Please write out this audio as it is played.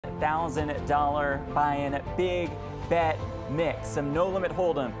$100,000 buy-in big bet mix. Some no limit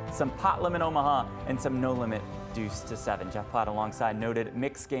hold'em, some pot limit Omaha, and some no limit deuce to 7. Jeff Platt alongside noted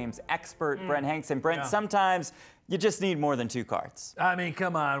mixed games expert Brent Hanks. And Brent, sometimes you just need more than 2 cards. I mean,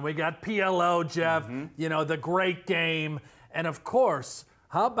 come on. We got PLO, Jeff, you know, the great game. And of course,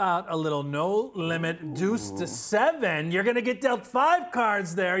 how about a little no limit deuce to 7? You're going to get dealt 5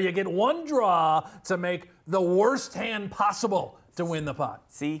 cards there. You get 1 draw to make the worst hand possible to win the pot.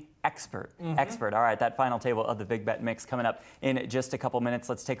 See? Expert. Expert. All right, that final table of the big bet mix coming up in just a couple minutes.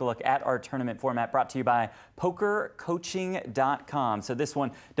 Let's take a look at our tournament format brought to you by PokerCoaching.com. So this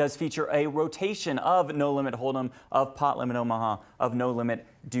one does feature a rotation of no limit hold'em, of pot limit Omaha, of no limit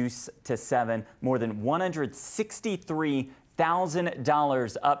deuce to 7. More than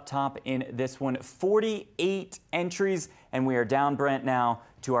 $163,000 up top in this one. 48 entries, and we are down, Brent, now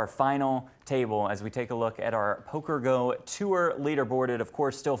to our final table as we take a look at our PokerGo Tour leaderboard. It, of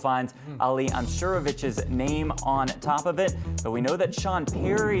course, still finds Ali Nejad's name on top of it, but we know that Sean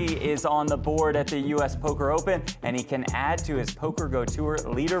Perry is on the board at the U.S. Poker Open, and he can add to his PokerGo Tour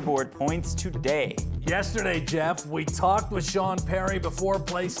leaderboard points today. Yesterday, Jeff, we talked with Sean Perry before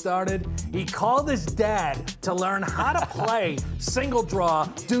play started. He called his dad to learn how to play single draw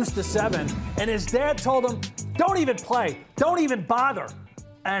deuce to 7, and his dad told him, don't even play, don't even bother.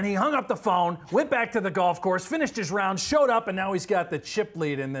 And he hung up the phone, went back to the golf course, finished his round, showed up, and now he's got the chip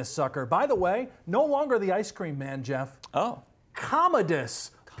lead in this sucker. By the way, no longer the ice cream man, Jeff. Oh.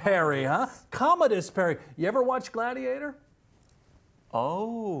 Commodus Perry, huh? Commodus Perry. You ever watch Gladiator?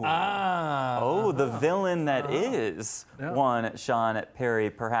 Oh. Oh, the villain that is one Sean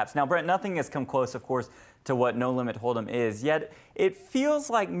Perry, perhaps. Now, Brent, nothing has come close, of course, to what No Limit Hold'em is, yet it feels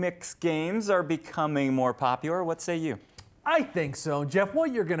like mixed games are becoming more popular. What say you? I think so, Jeff.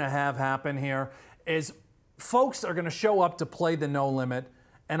 What you're going to have happen here is folks are going to show up to play the no limit,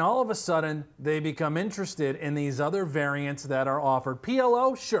 and all of a sudden they become interested in these other variants that are offered.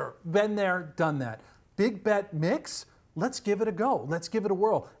 PLO, sure, been there, done that. Big bet mix, let's give it a go. Let's give it a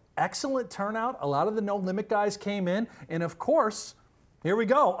whirl. Excellent turnout. A lot of the no limit guys came in, and of course, here we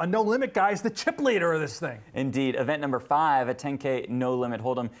go. A no limit guy is the chip leader of this thing. Indeed. Event number 5, a 10K no limit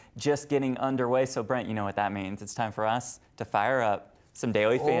hold'em, just getting underway. So Brent, you know what that means. It's time for us to fire up some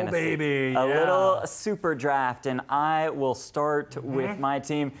daily fantasy. Baby. A little super draft, and I will start with my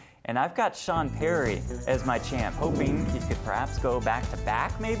team. And I've got Sean Perry as my champ, hoping he could perhaps go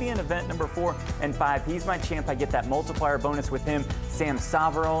back-to-back maybe in event number 4 and 5. He's my champ. I get that multiplier bonus with him. Sam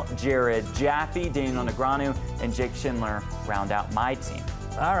Saverl, Jared Jaffe, Daniel Negreanu, and Jake Schindler round out my team.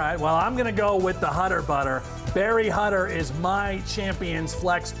 All right, well, I'm going to go with the Hutter Butter. Barry Hutter is my champion's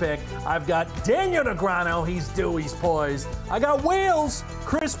flex pick. I've got Daniel Negreanu. He's due, he's poised. I got Wheels,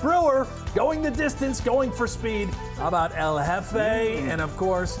 Chris Brewer, going the distance, going for speed. How about El Jefe? And, of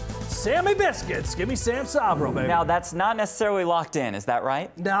course, Sammy Biscuits. Give me Sam Saverl, baby. Now, that's not necessarily locked in. Is that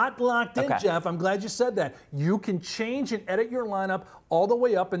right? Not locked in, Jeff. I'm glad you said that. You can change and edit your lineup all the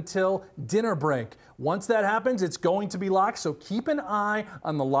way up until dinner break. Once that happens, it's going to be locked, so keep an eye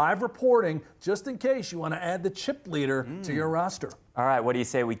on the live reporting just in case you want to add the chip leader to your roster. All right, what do you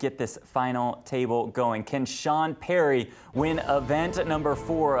say we get this final table going? Can Sean Perry win event number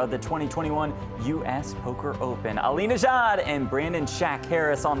 4 of the 2021 U.S. Poker Open? Ali Nejad and Brandon Shaq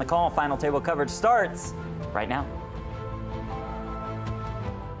Harris on the call. Final table coverage starts right now.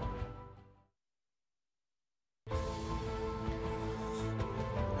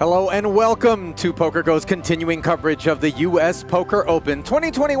 Hello and welcome to PokerGo's continuing coverage of the U.S. Poker Open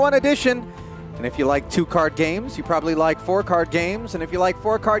 2021 edition. And if you like 2-card games, you probably like 4-card games. And if you like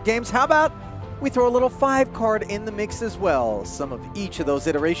 4-card games, how about we throw a little 5-card in the mix as well? Some of each of those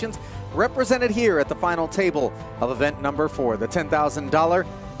iterations represented here at the final table of event number 4, the $10,000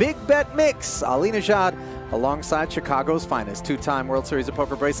 Big Bet Mix. Ali Nejad alongside Chicago's finest 2-time World Series of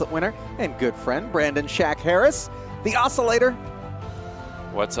Poker bracelet winner and good friend Brandon Shaq Harris, the Oscillator.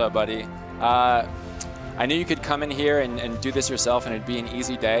 What's up, buddy? I knew you could come in here and do this yourself and it'd be an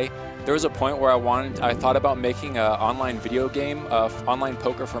easy day. There was a point where I thought about making an online video game of online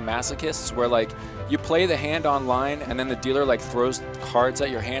poker for masochists where like you play the hand online and then the dealer like throws cards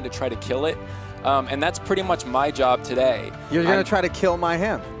at your hand to try to kill it. And that's pretty much my job today. You're going to try to kill my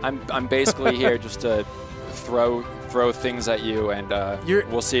hand. I'm basically here just to throw things at you, and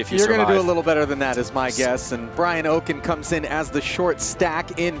we'll see if you survive. You're going to do a little better than that, is my guess. And Brian Okin comes in as the short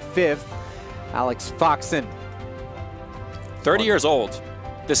stack in 5th. Alex Foxen. 30 years old.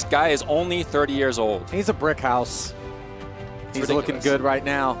 This guy is only 30 years old. He's a brick house. He's looking good right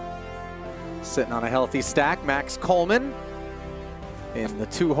now. Sitting on a healthy stack. Maxx Coleman in the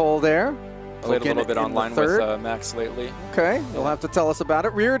 2-hole there. Played a little bit online with Maxx lately. Okay, you'll have to tell us about it.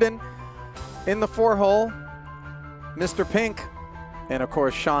 Riordan in the 4-hole. Mr. Pink. And, of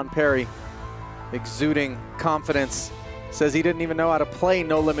course, Sean Perry exuding confidence. Says he didn't even know how to play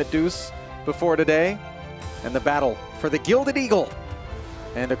No Limit Deuce before today. And the battle for the Gilded Eagle.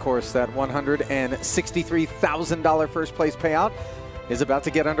 And, of course, that $163,000 first place payout is about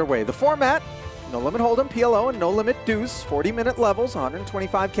to get underway. The format, No Limit Hold'em, PLO, and No Limit Deuce, 40-minute levels,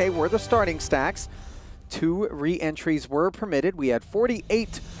 125K were the starting stacks. 2 re-entries were permitted. We had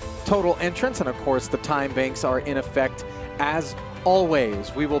 48 total entrants, and of course the time banks are in effect as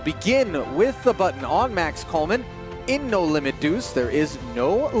always. We will begin with the button on Maxx Coleman. In No Limit Deuce, there is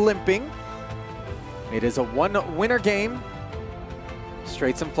no limping. It is a 1-winner game.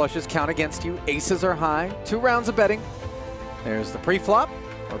 Straights and flushes count against you. Aces are high. 2 rounds of betting. There's the pre-flop,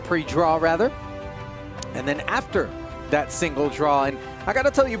 or pre-draw rather. And then after that single draw, and I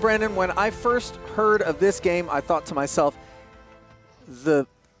gotta tell you, Brandon, when I first heard of this game, I thought to myself, the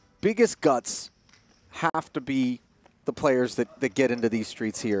biggest guts have to be the players that get into these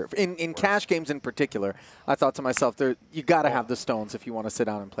streets here. In cash games in particular, I thought to myself, you gotta have the stones if you want to sit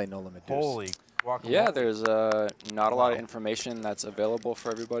down and play No Limit Deuce. Holy guacamole. Yeah, there's not a lot of information that's available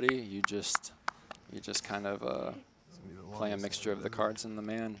for everybody. You just kind of play a mixture of the cards and the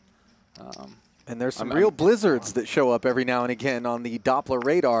man. And there's some real blizzards that show up every now and again on the Doppler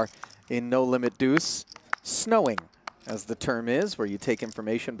radar in No Limit Deuce. Snowing, as the term is, where you take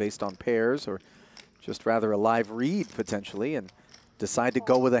information based on pairs or just rather a live read potentially and decide to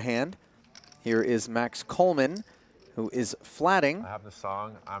go with a hand. Here is Maxx Coleman, who is flatting. I have the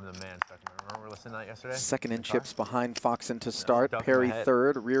song, I'm the Man. Remember listening to that yesterday? Second in chips behind Foxen to start. Perry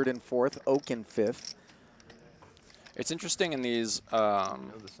third, Riordan fourth, Okin fifth. It's interesting in these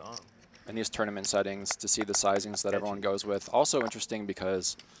tournament settings to see the sizings that everyone goes with. Also interesting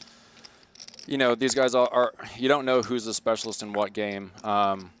because, you know, these guys are you don't know who's the specialist in what game.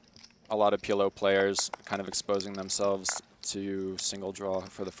 A lot of PLO players kind of exposing themselves to single draw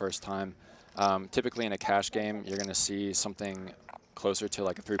for the first time. Typically in a cash game, you're going to see something closer to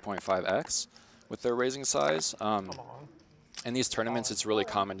like a 3.5x with their raising size. In these tournaments, it's really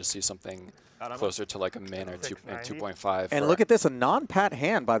common to see something closer to like a min or 2.5. And look at this, a non-pat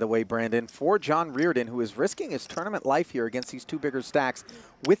hand, by the way, Brandon, for John Riordan, who is risking his tournament life here against these 2 bigger stacks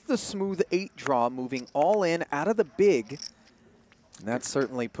with the smooth 8 draw, moving all in out of the big. And that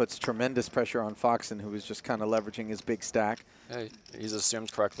certainly puts tremendous pressure on Foxen, who is just kind of leveraging his big stack. Yeah, he's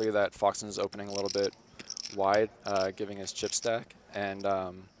assumed correctly that Foxen is opening a little bit wide, giving his chip stack. And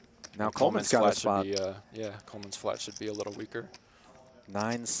now Coleman's got a spot. Coleman's flat should be a little weaker.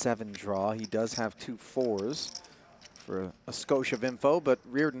 9-7 draw. He does have 2 4s for a skosh of info, but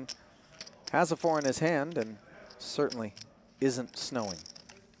Riordan has a 4 in his hand and certainly isn't snowing.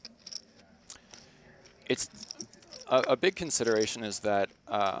 It's a big consideration is that,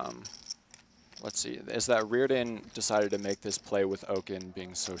 is that Riordan decided to make this play with Okin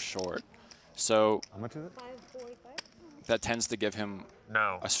being so short. So how much is it? 545. That tends to give him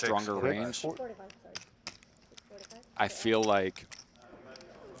a stronger range. 45, I feel like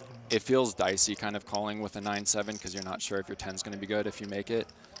it feels dicey kind of calling with a 9-7 because you're not sure if your 10's going to be good if you make it.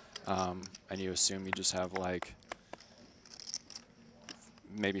 And you assume you just have like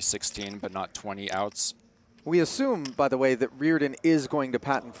maybe 16 but not 20 outs. We assume, by the way, that Riordan is going to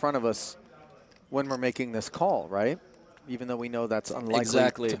pat in front of us when we're making this call, right? Even though we know that's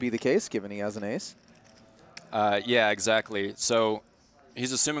unlikely to be the case, given he has an ace. Yeah, exactly. So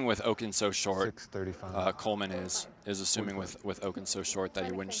he's assuming with Okin so short, 635. Coleman is assuming with Okin so short that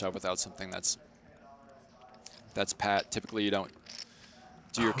he wouldn't shove without something that's pat. Typically, you don't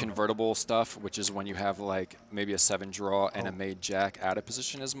do your convertible stuff, which is when you have like maybe a 7 draw and a made jack out of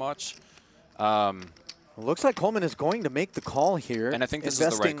position as much. Looks like Coleman is going to make the call here. And I think this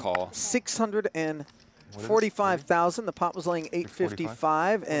is the right call. $645,000. The pot was laying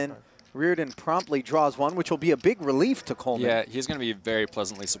 855, and Riordan promptly draws one, which will be a big relief to Coleman. Yeah, he's going to be very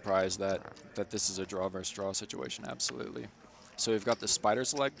pleasantly surprised that this is a draw versus draw situation, absolutely. So we've got the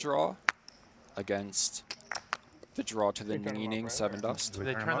spider's leg draw against the draw to the Neening 7 dust. Did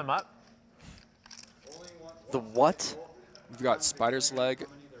they turn them up? The what? We've got spider's leg,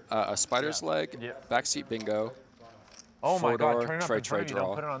 a spider's leg, backseat bingo. Oh my God, turn it up tray, in front of you. draw.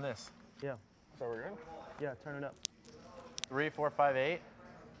 Don't put it on this. Yeah. So we're good? Yeah, turn it up. 3, 4, 5, 8.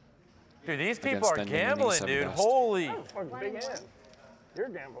 Dude, these people Against are the gambling, Neening dude. 7 dust. Holy. Fucking big hand. You're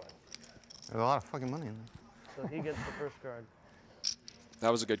gambling. There's a lot of fucking money in there. So he gets the first card.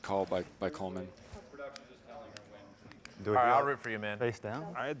 That was a good call by Coleman. All right, I'll root for you, man. Face down.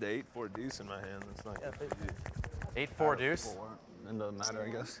 I had the 8-4 deuce in my hand. That's not good. 8-4 deuce. It doesn't matter, I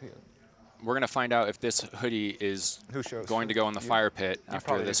guess. Yeah. we're gonna find out if this hoodie is going to go in the fire pit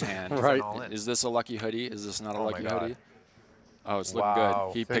after this hand. Right. Is this a lucky hoodie? Is this not a lucky God. hoodie? Oh, it's looking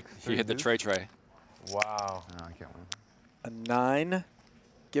Wow. good. He hit the tray. Wow. No, I can't win. A 9,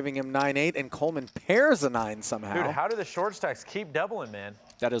 giving him 9-8, and Coleman pairs a 9 somehow. Dude, how do the short stacks keep doubling, man?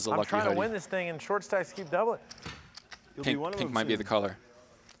 That is a I'm lucky trying hoodie. to win this thing, and short stacks keep doubling. Pink might be the color.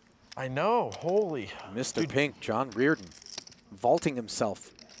 I know. Holy. Mr. Pink, John Riordan, vaulting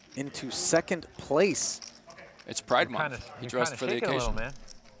himself into 2nd place. It's Pride Month. He dressed for the occasion. A little, man.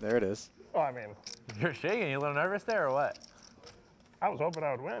 There it is. Oh, I mean, You're shaking. You a little nervous there, or what? I was hoping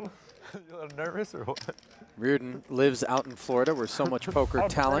I would win. You a little nervous, or what? Riordan lives out in Florida where so much poker I would prefer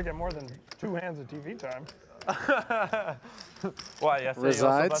to talent get more than 2 hands of TV time. Why, yesterday you resides.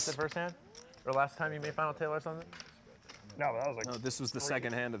 also busted first hand? Or last time you made final table or something? No, that was like, No, this was the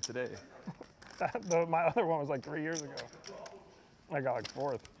second hand of today. my other one was like 3 years ago. I got like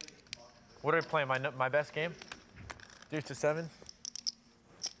 4th. What are we playing? My best game? Deuce to 7?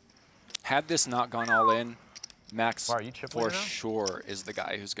 Had this not gone all in, Max Wow, are you chip for leader now? sure is the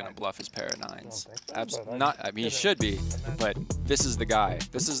guy who's going to bluff his pair of 9s. but I mean, he should be, but this is the guy.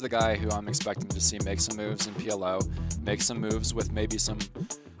 This is the guy who I'm expecting to see make some moves in PLO, make some moves with maybe some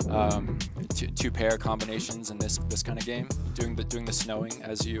two pair combinations in this kind of game, doing the snowing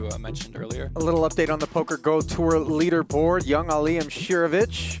as you mentioned earlier. A little update on the PokerGO Tour leaderboard. Young Ali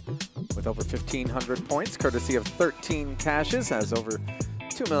Mshirovich with over 1,500 points, courtesy of 13 cashes, has over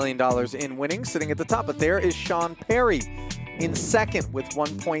 $2 million in winnings. Sitting at the top, but there is Sean Perry in 2nd with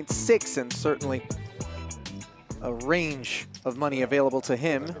 1.6, and certainly a range of money available to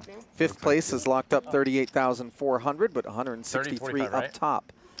him. 5th place is locked up 38,400, but 163 up right?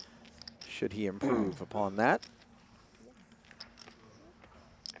 top. Should he improve upon that?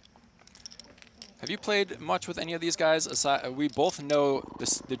 Have you played much with any of these guys? We both know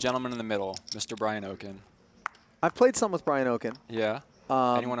the gentleman in the middle, Mr. Brian Okin. I've played some with Brian Okin. Yeah.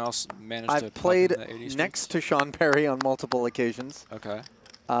 Anyone else managed to I've pop played in the 80s next to Sean Perry on multiple occasions. Okay.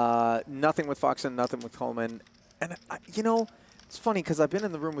 Nothing with Foxen, nothing with Coleman. And, you know, it's funny because I've been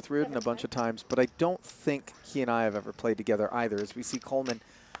in the room with Riordan a bunch of times, but I don't think he and I have ever played together either, as we see Coleman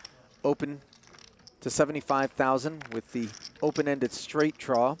open to 75,000 with the open-ended straight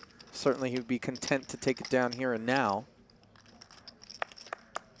draw. Certainly he would be content to take it down here and now.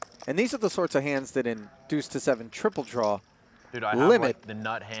 And these are the sorts of hands that in deuce to 7 triple draw Dude, I have limit like the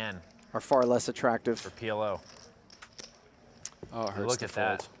nut hand are far less attractive. for PLO. Oh, it hurts Look to at fold.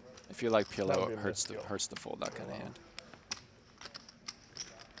 that. If you like That PLO, would be it a hurts misskill. to fold that kind of hand.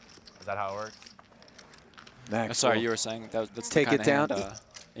 Is that how it works? Max Sorry, will you were saying that's take the it kind down. of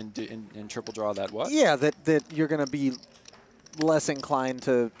hand, in triple draw that what? Yeah, that you're going to be less inclined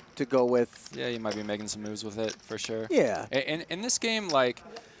to go with. Yeah, you might be making some moves with it for sure. Yeah. In this game, like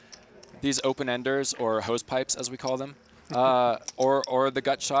these open enders or hose pipes, as we call them, or the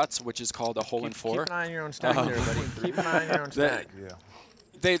gut shots, which is called a hole in 4. Keep an eye on your own stack there, buddy. Keep an eye on your own stack.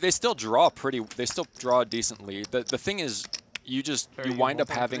 They still draw they still draw decently. The thing is, you wind up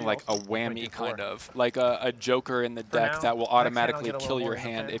having like a whammy kind of, like a joker in the deck now, that will next hand I'll automatically get a kill little your more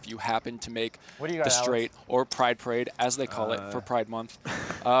hand okay. if you happen to make What do you the got, Alex? straight or Pride Parade, as they call it for Pride Month.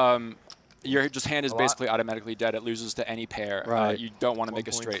 Your hand is basically automatically dead. It loses to any pair. Right. You don't want to make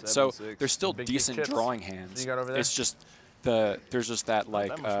a straight. So 1.76. there's still Big decent chips. drawing hands. You got over there? It's just there's just that like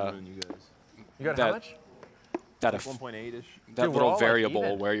That much more than you guys. You got that- how much? that Like 1.8-ish. that Dude, we're little all, like, variable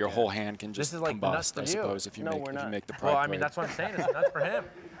even. where your whole hand can just is like the nuts combust, for I you. suppose, if you No, make we're if you not. make the Pride Well, I Parade. mean, that's what I'm saying. It's nuts for him.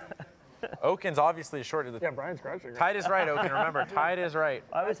 Okin's obviously a short. Yeah, Brian's crushing. Tide is right, Okin. Remember, tide is right.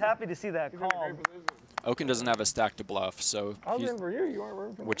 I was happy to see that call. Okin doesn't have a stack to bluff, so I was he's, in for you. You weren't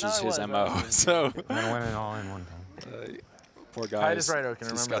rooting for me. which No, is I his was. MO. So I'm gonna win it all in one time. poor guy. Tide is right, Okin.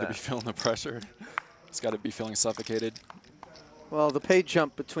 He's Remember got to that. be feeling the pressure. He's got to be feeling suffocated. Well, the pay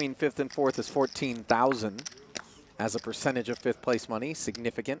jump between 5th and 4th is 14,000 as a percentage of 5th place money.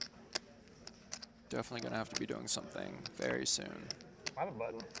 Significant. Definitely going to have to be doing something very soon. I have a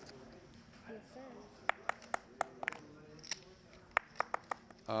button.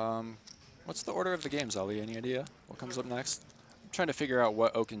 What's the order of the games, Ali? Any idea? What comes up next? I'm trying to figure out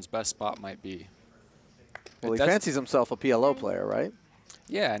what Okin's best spot might be. Well, he That's- fancies himself a PLO player, right?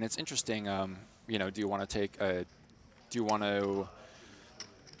 Yeah, and it's interesting. You know, do you want to take a? Do you want to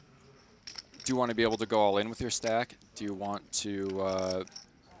be able to go all in with your stack? Do you want to?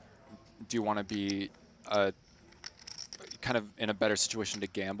 Do you want to be kind of in a better situation to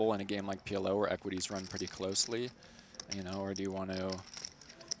gamble in a game like PLO where equities run pretty closely? You know, or do you want to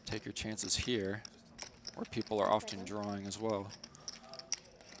take your chances here, where people are often drawing as well?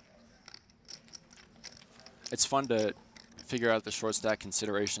 It's fun to figure out the short stack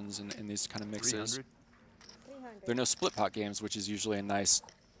considerations in these kind of mixes. 300. There are no split pot games, which is usually a nice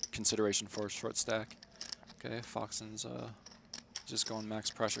consideration for a short stack. Okay, Foxen's just going max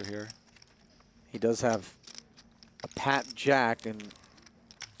pressure here. He does have a pat jack, and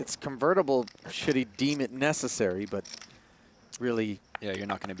it's convertible should he deem it necessary, but really, yeah, you're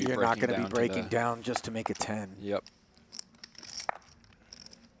not going to be breaking down just to make a 10. Yep.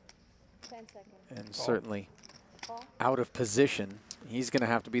 10 seconds. And certainly out of position. He's going to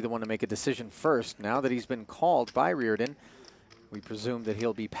have to be the one to make a decision first. Now that he's been called by Riordan, we presume that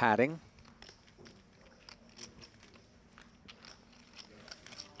he'll be patting.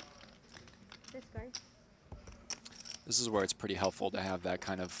 This is where it's pretty helpful to have that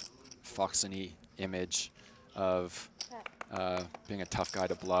kind of Foxen-y image of being a tough guy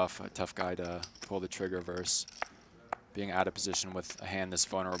to bluff, a tough guy to pull the trigger versus being out of position with a hand this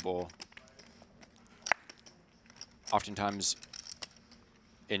vulnerable. Oftentimes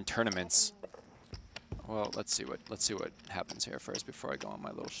in tournaments, well, let's see what happens here first before I go on my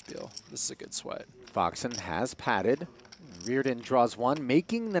little spiel. This is a good sweat. Foxen has patted. Riordan draws one,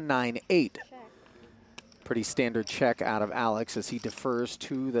 making the 9-8. Pretty standard check out of Alex as he defers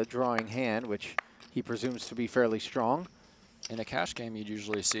to the drawing hand, which he presumes to be fairly strong. In a cash game, you'd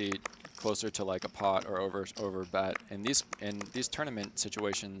usually see closer to like a pot or over bet. In these tournament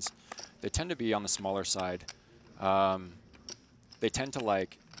situations, they tend to be on the smaller side. They tend to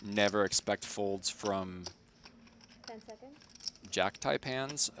like never expect folds from 10 seconds. jack type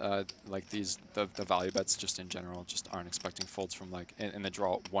hands. Like the value bets just in general just aren't expecting folds from like in the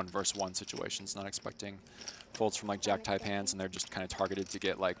draw 1 versus 1 situations, not expecting folds from like jack type hands, and they're just kind of targeted to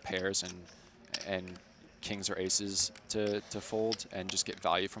get like pairs and kings or aces to fold and just get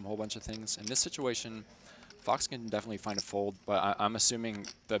value from a whole bunch of things. In this situation, Fox can definitely find a fold, but I'm assuming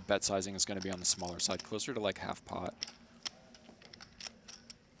the bet sizing is going to be on the smaller side, closer to like half pot.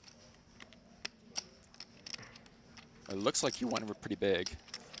 It looks like you went pretty big.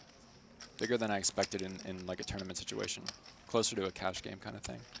 Bigger than I expected in like a tournament situation. Closer to a cash game kind of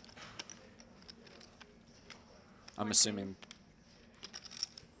thing. I'm assuming.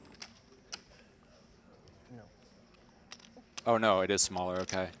 No. Oh no, it is smaller,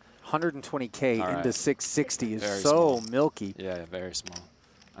 okay. 120K All right. into 660 is Very so small. milky. Yeah, very small.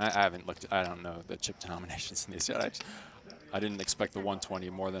 I haven't looked, I don't know the chip denominations in these yet. I didn't expect the 120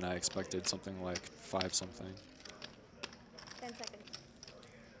 more than I expected something like 5 something. 10 seconds.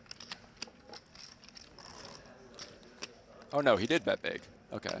 Oh no, he did bet big.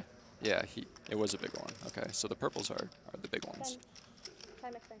 Okay. Yeah, it was a big one. Okay, so the purples are the big ones. 10.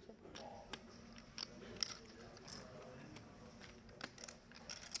 Time extension.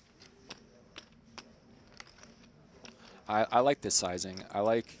 I like this sizing. I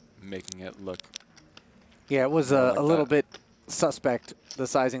like making it look. Yeah, it was like a little that. bit suspect, the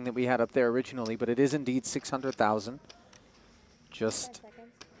sizing that we had up there originally, but it is indeed 600,000. 10 Just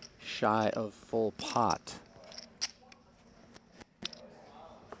seconds. shy of full pot.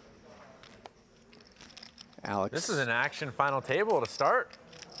 Alex This is an action final table to start.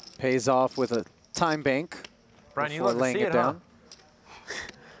 pays off with a time bank Brian, you before love to laying see it it, down.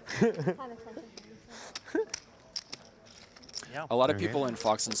 Time extension. A lot of people in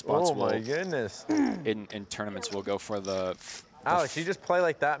Foxen spots Oh my will goodness. in tournaments will go for the. Alex, you just play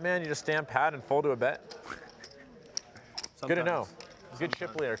like that, man? You just stand pat and fold to a bet? Good to know. Good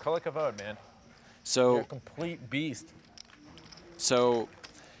chip leader. Kol hakavod, man. You're So a complete beast. so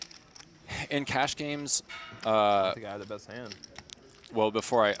in cash games, I think I had the best hand. well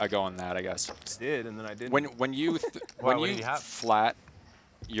before I go on that, I guess Did, and then I didn't. when you Why, when what you did you have? flat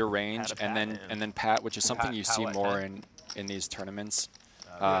your range Had a and pat then hand. pat, which is something Pat- you pat see what more hand? in these tournaments.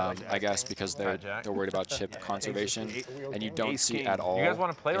 like I guess because they're Pat jack. worried about chip conservation, and you don't Ace see king. at all. You guys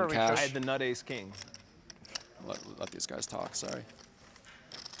wanna play or in we cash. I had the nut ace king. Let these guys talk. Sorry.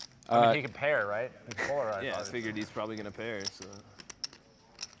 I mean, he can pair, right? He can polarize. Yeah, I obviously. figured he's probably gonna pair. So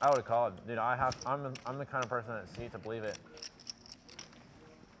I would have called. Dude, I'm the kind of person that sees to believe it.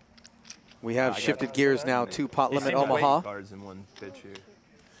 We have shifted gears now to pot limit He seemed to weigh Omaha. cards in one pitch here.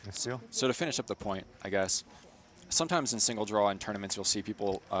 So to finish up the point, I guess, sometimes in single draw in tournaments, you'll see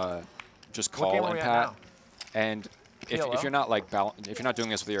people just What game call are and we at pat. now? And if PLO? you're not like if you're not doing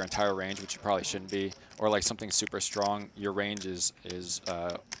this with your entire range, which you probably shouldn't be, or like something super strong, your range is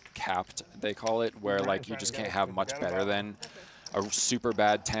capped, they call it, where like you just can't have much better than a super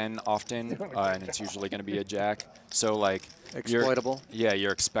bad 10 often, and it's usually going to be a jack. So like Exploitable.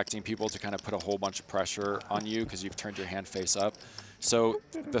 you're expecting people to kind of put a whole bunch of pressure on you because you've turned your hand face up. So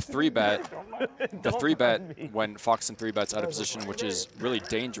the 3-bet when Foxen 3-bets out of position, which is really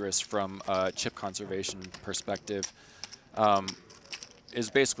dangerous from a chip conservation perspective, is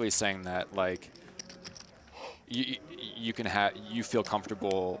basically saying that like you feel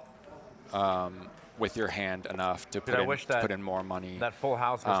comfortable with your hand enough to put in more money. That full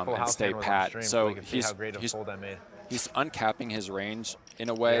house was full and house stay was pat. on stream, So we could see how great a fold I made. He's uncapping his range in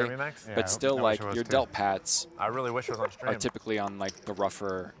a way, You hear me, Max? but still like your dealt pats. I really wish it was on stream. Are typically on like the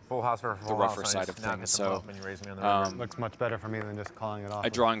rougher, full house for the rougher side of things. So looks much better for me than just calling it off. A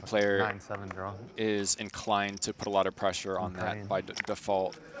drawing player 9-7 draw. is inclined to put a lot of pressure on that by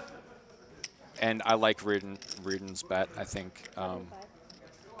default. And I like Riordan's bet. I think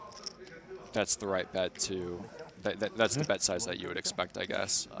that's the right bet to. That's the bet size that you would expect, I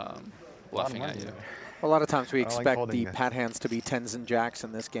guess. Bluffing at you. A lot of times we expect the pat hands to be 10s and jacks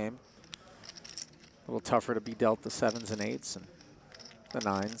in this game. A little tougher to be dealt the 7s and 8s and the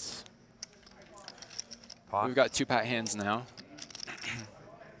 9s. We've got 2 pat hands now.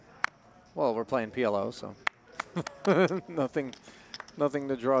 Well, we're playing PLO, so nothing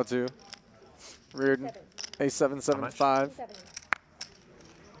to draw to. Riordan, A7, 7, 5.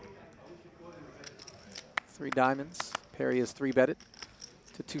 3 diamonds. Perry is 3-betted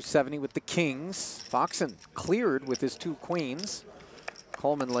to 270 with the kings. Foxen cleared with his 2 queens.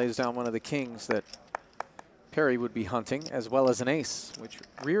 Coleman lays down one of the kings that Perry would be hunting, as well as an ace, which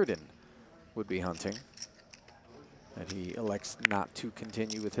Riordan would be hunting. And he elects not to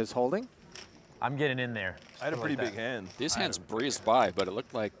continue with his holding. I'm getting in there. I had a pretty big hand. These hands breezed by, but it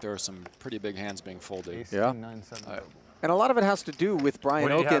looked like there were some pretty big hands being folded. Yeah. And a lot of it has to do with Brian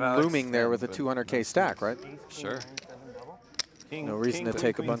Okin looming there with a 200K stack, right? Sure. No reason to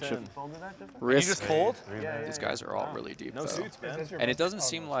take a bunch of risks. You just fold? These guys are all really deep, No though. suits, man. And it doesn't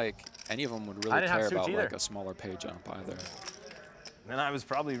seem like any of them would really care about like a smaller pay jump either. And I was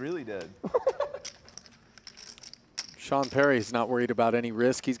probably really dead. Sean Perry's not worried about any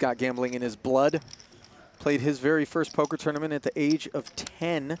risk. He's got gambling in his blood. Played his very first poker tournament at the age of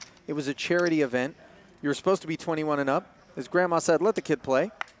 10. It was a charity event. You were supposed to be 21 and up. His grandma said, let the kid play.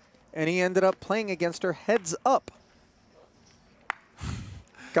 And he ended up playing against her heads up.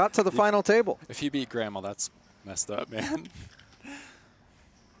 Got to the final table. If you beat grandma, that's messed up, man.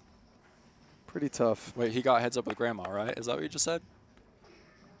 Pretty tough. Wait, he got heads up with grandma, right? Is that what you just said?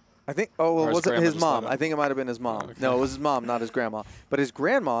 I think, oh, well, was it his mom? I think it might have been his mom. Okay. No, it was his mom, not his grandma. But his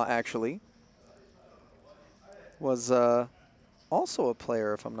grandma, actually, was also a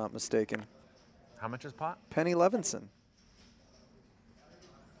player, if I'm not mistaken. How much is pot? Penny Levinson.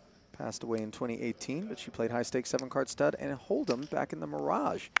 Passed away in 2018, but she played high-stakes 7-card stud and Hold'em back in the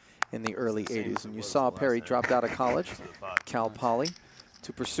Mirage in the early 80s. And you saw Perry dropped out of college, Cal Poly,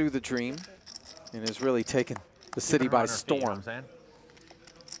 to pursue the dream, and has really taken the city by storm.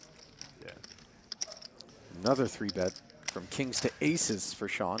 Another 3-bet from kings to aces for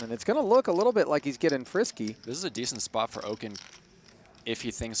Sean, and it's going to look a little bit like he's getting frisky. This is a decent spot for Okin if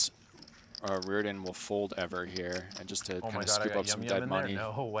he thinks Riordan will fold ever here, and just to kind of scoop up some dead money.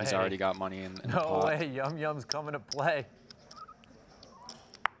 No way. He's already got money in the pot. No way, Yum Yum's coming to play.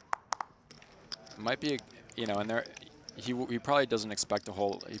 It might be, you know, and there, he probably doesn't expect a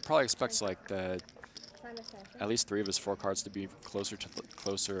whole. He probably expects like at least 3 of his 4 cards to be closer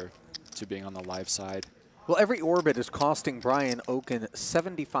to being on the live side. Well, every orbit is costing Brian Okin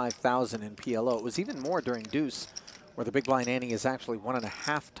 $75,000 in PLO. It was even more during Deuce, where the big blind ante is actually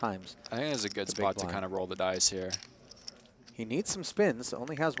 1.5 times. I think it's a good spot to kind of roll the dice here. He needs some spins.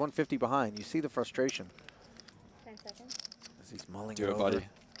 Only has 150 behind. You see the frustration. 10 seconds. As he's mulling Do it, buddy.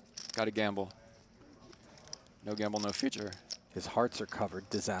 Got to gamble. No gamble, no future. His hearts are covered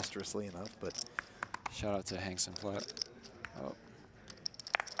disastrously enough, but shout out to Hanks and Platt. Oh.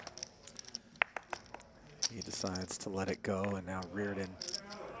 He decides to let it go, and now Riordan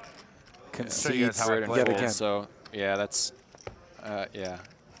concedes yet again. So, yeah, that's, yeah.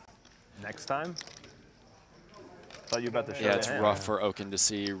 Next time? Thought you were about to show Yeah, it's rough for Okin to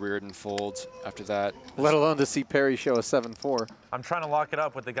see Riordan fold after that. Let alone to see Perry show a 7-4. I'm trying to lock it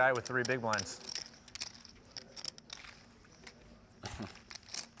up with the guy with 3 big blinds.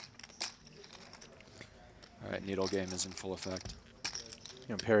 All right, needle game is in full effect. You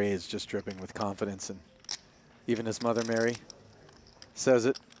know, Perry is just dripping with confidence, and even his mother, Mary, says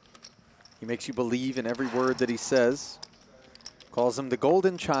it. He makes you believe in every word that he says. Calls him the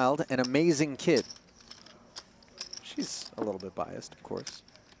golden child, an amazing kid. She's a little bit biased, of course.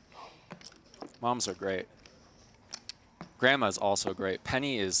 Moms are great. Grandma's also great.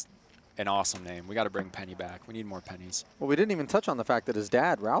 Penny is an awesome name. We got to bring Penny back. We need more Pennies. Well, we didn't even touch on the fact that his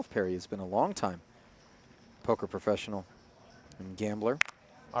dad, Ralph Perry, has been a long time poker professional and gambler.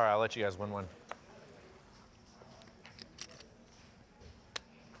 All right, I'll let you guys win one.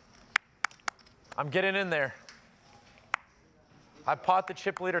 I'm getting in there. I pot the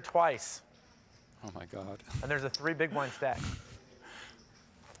chip leader twice. Oh my God. And there's a 3 big blind stack.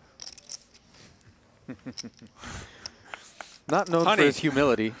 Not known for his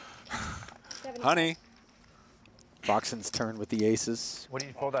humility. Honey. Foxen's turn with the aces. What did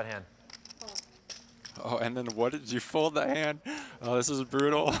you fold that hand? Oh, and then what did you fold that hand? Oh, this is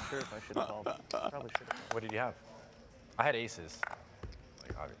brutal. I'm not sure if I should have called. Probably should have. What did you have? I had aces.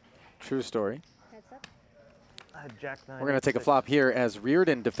 Like, True story. Heads up. I had Jack 9. We're going to take a flop here as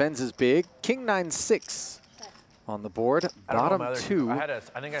Riordan defends his big. King 9-6 on the board. Bottom 2 I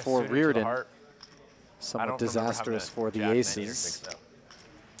think I for suited to the Riordan. heart. Somewhat disastrous for the aces.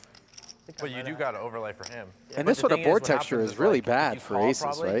 But you do got to overlay for him. And this sort of board texture is really bad for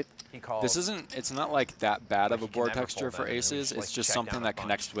aces, right? This isn't, it's not like that bad of a board texture for aces. It's just something that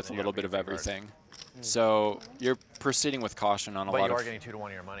connects with a little bit of everything. So you're proceeding with caution on a lot of. But you are getting 2 to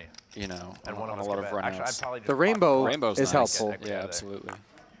 1 of your money. You know, and on a lot of runouts. The rainbow is nice. helpful. Yeah, absolutely.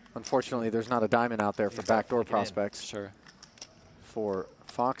 Unfortunately, there's not a diamond out there for backdoor prospects. Sure. For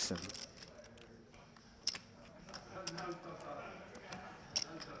Foxen.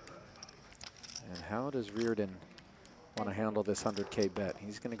 And how does Riordan want to handle this 100K bet?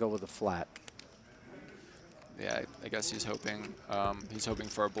 He's going to go with a flat. Yeah, I guess he's hoping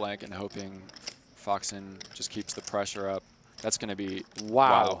for a blank and hoping Foxen just keeps the pressure up. That's going to be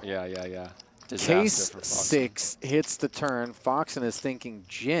wow. Yeah. Disaster Case for Foxen. 6 hits the turn. Foxen is thinking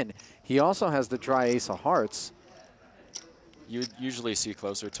gin. He also has the dry ace of hearts. You would usually see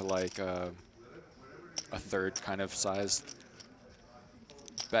closer to like a third kind of size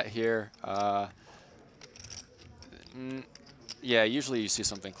bet here. Yeah, usually you see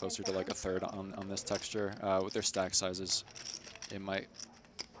something closer to like a third on this texture. With their stack sizes, it might,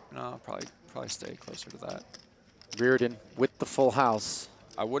 no, probably stay closer to that. Riordan with the full house.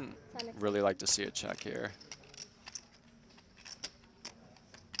 I wouldn't really like to see a check here.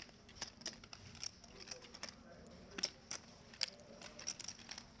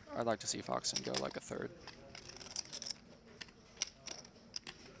 I'd like to see Foxen go like a third.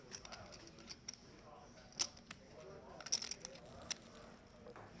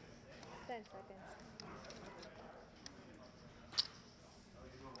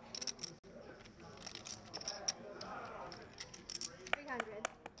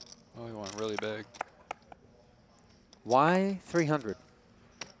 Oh, he went really big. Why 300?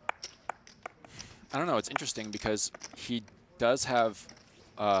 I don't know. It's interesting because he does have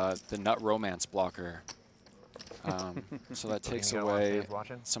the nut romance blocker. So that takes away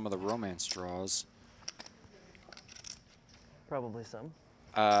some of the romance draws. Probably some.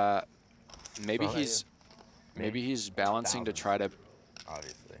 Maybe he's balancing to try to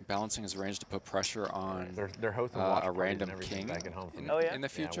balancing his range to put pressure on a random king in the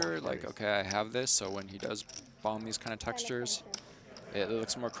future. Like, okay, I have this, so when he does bomb these kind of textures, it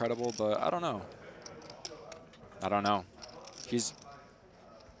looks more credible. But I don't know. I don't know. He's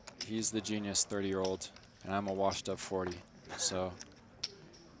the genius 30-year-old, and I'm a washed-up 40. So.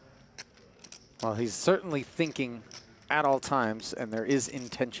 Well, he's certainly thinking at all times, and there is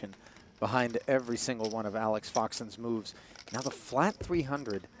intention behind every single one of Alex Foxen's moves. Now the flat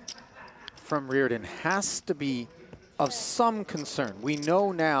 300 from Riordan has to be of some concern. We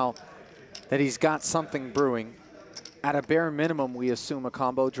know now that he's got something brewing. At a bare minimum, we assume a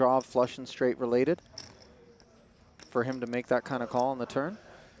combo draw of flush and straight related for him to make that kind of call on the turn.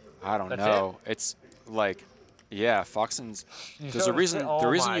 I don't know. It's like, yeah, Foxen's. There's a reason. The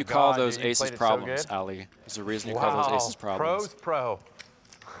reason you call those aces problems, Ali. There's a reason you call those aces problems. Pro.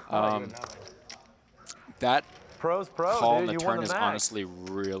 That pro, call on the turn is honestly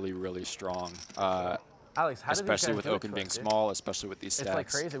really, really strong. Alex, how especially with Okin being small, especially with these stacks. It's like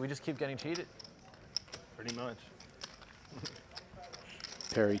crazy. We just keep getting cheated. Pretty much.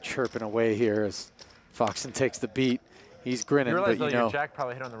 Perry chirping away here as Foxen takes the beat. He's grinning, but you know. Your jack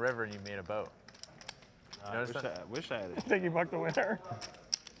probably hit on the river and you made a boat. I wish I had it. I think you bucked the winner.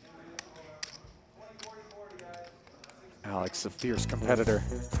 Alex, a fierce competitor.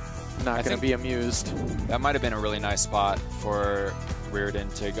 Not going to be amused. That might have been a really nice spot for Riordan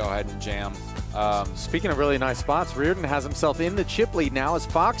to go ahead and jam. Speaking of really nice spots, Riordan has himself in the chip lead now as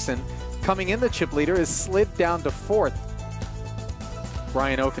Foxen, coming in the chip leader, is slid down to 4th.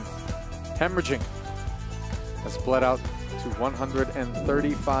 Brian Okin, hemorrhaging, has bled out to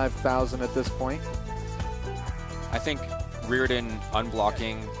 135,000 at this point. I think Riordan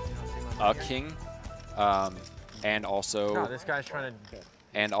unblocking a king, and also this guy's trying to.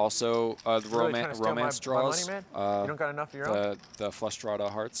 And also the romance draws. My money, you don't got enough of your own? The flush draw to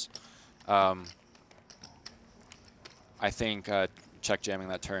hearts. I think check jamming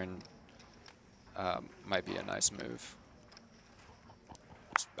that turn might be a nice move.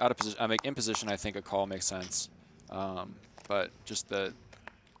 out of position. I mean, in position, I think a call makes sense, but just the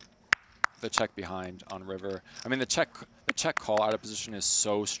check behind on river. I mean, the check call out of position is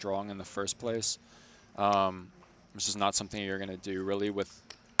so strong in the first place. Which is not something you're going to do really with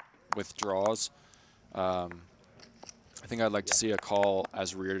draws. I think I'd like to see a call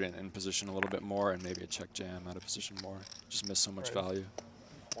as Riordan in position a little bit more, and maybe a check jam out of position more. Just miss so much value.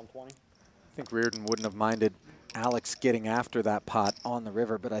 120. I think Riordan wouldn't have minded Alex getting after that pot on the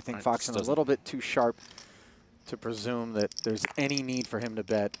river, but I think Foxen a little bit too sharp to presume that there's any need for him to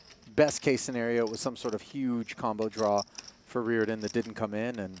bet. Best case scenario was some sort of huge combo draw for Riordan that didn't come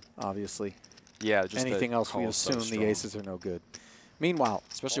in, and obviously just anything else we assume the aces are no good. Meanwhile,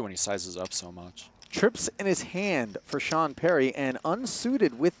 especially when he sizes up so much. Trips in his hand for Sean Perry, and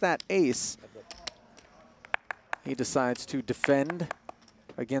unsuited with that ace, he decides to defend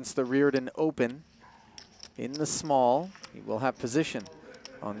against the Riordan open in the small. He will have position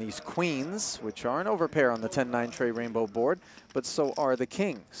on these queens, which are an overpair on the 10-9 tray rainbow board, but so are the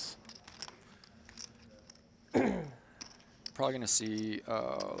kings. Probably going to see,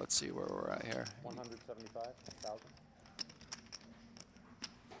 let's see where we're at here. 175,000.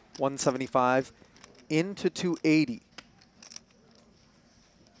 175 into 280.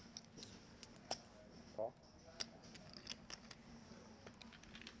 Call.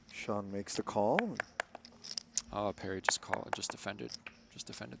 Sean makes the call. Oh, Perry just defended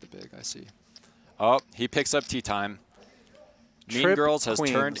the big, I see. Oh, he picks up tea time. Mean Girls has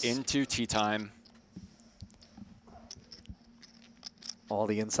turned into tea time. All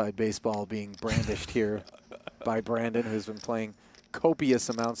the inside baseball being brandished here by Brandon, who's been playing copious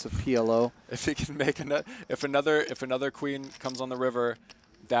amounts of PLO. If he can make if another queen comes on the river,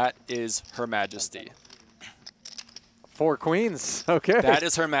 that is Her Majesty. 4 queens, okay. That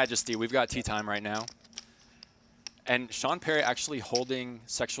is Her Majesty. We've got tea time right now. And Sean Perry actually holding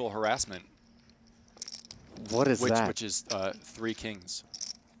sexual harassment. What is that? Which is 3 kings.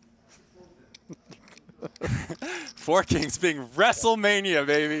 4 kings being WrestleMania,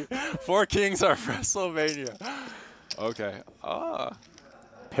 baby. 4 kings are WrestleMania. Okay.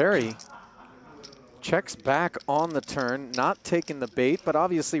 Perry checks back on the turn, not taking the bait, but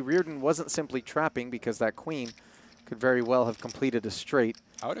obviously Riordan wasn't simply trapping because that queen could very well have completed a straight.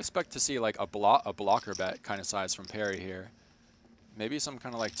 I would expect to see like a blocker bet kind of size from Perry here. Maybe some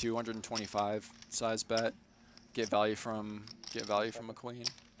kind of like 225 size bet. Get value from a queen.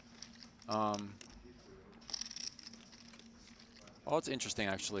 Oh, it's interesting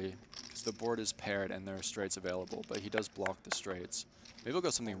actually, because the board is paired and there are straights available, but he does block the straights. Maybe we'll go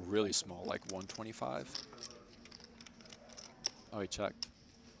something really small, like 125. Oh, he checked.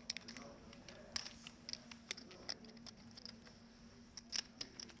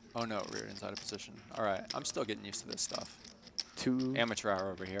 Oh no, Riordan's out of position. All right, I'm still getting used to this stuff. 2 amateur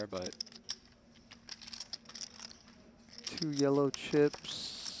hour over here, but 2 yellow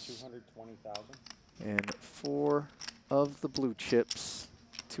chips. 220,000. And 4 of the blue chips.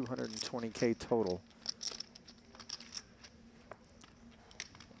 220K total.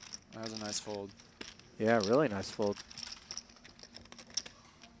 That was a nice fold. Yeah, really nice fold.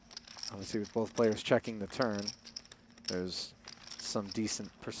 Obviously, with both players checking the turn, there's some decent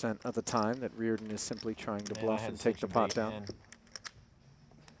percent of the time that Riordan is simply trying to bluff and take the pot down.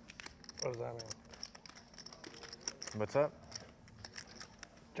 What does that mean? What's up?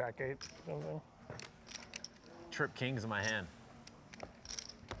 Jack 8 something? Trip kings in my hand.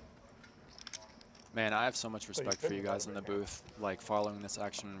 Man, I have so much respect for you guys in the booth, like following this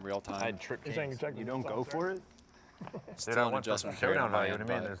action in real time. I had trip You're saying kings. check You don't go for it? Still Dude, I an went for adjustment some showdown period value. on What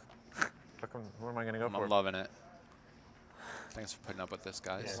do my you mean? end, There's, what am I going to go but for? I'm loving it. Thanks for putting up with this,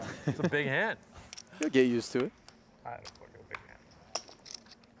 guys. It's a big hand. You'll get used to it. I had a fucking big hand.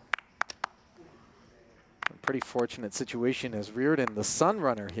 A pretty fortunate situation as Riordan, the sun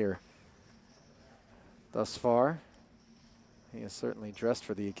runner here. Thus far, he is certainly dressed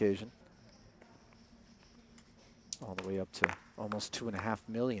for the occasion. All the way up to almost 2.5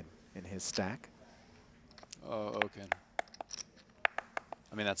 million in his stack. Oh, Okin.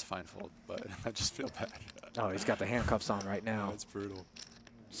 I mean, that's a fine fold, but I just feel bad. Oh, he's got the handcuffs on right now. That's brutal.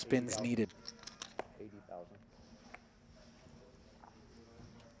 Spins needed. 80,000.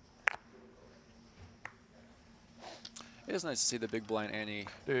 It is nice to see the big blind ante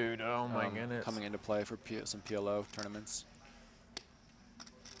Dude, oh my goodness. coming into play for some PLO tournaments.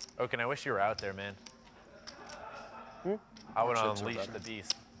 Okin, I wish you were out there, man. I would unleash the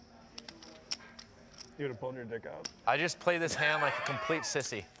beast. You would have pulled your dick out. I just play this hand like a complete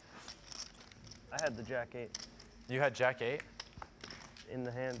sissy. I had the Jack 8 You had Jack 8? in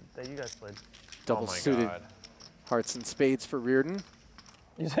the hand that you guys played. Double oh my suited God. hearts and spades for Riordan.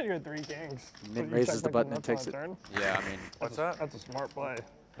 You said you had 3 kings. Min you raises check the back button the and nuts on takes a it. turn? Yeah, I mean, What's that? That's a smart play.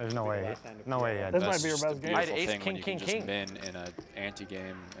 There's no way. No way. Yeah. This might that's be your just the best game. I had beautiful ace, thing king, when you king, can just king. min in an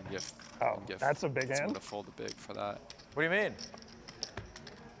anti-game and get. Oh, and get that's a big someone hand? to fold the big for that. What do you mean?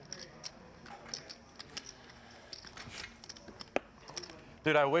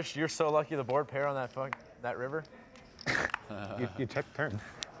 Dude, I wish you're so lucky the board pair on that river. You check turn.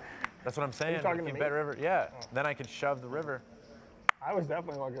 That's what I'm saying. talking If to you me? bet river, yeah. Then I could shove the river. I was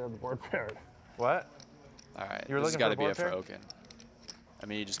definitely looking at the board paired. What? All right, You were this has looking got for to a be board it pair? for Okin. I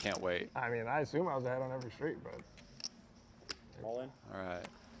mean, you just can't wait. I mean, I assume I was ahead on every street, but All right,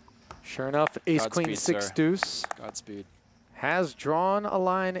 Sure enough, ace, Godspeed, queen, 6 sir. deuce Godspeed. has drawn a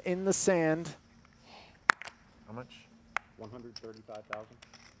line in the sand. How much? 135,000.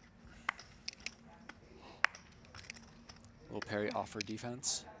 Will Perry offer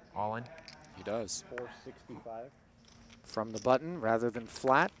defense? All in. He does. 465. From the button rather than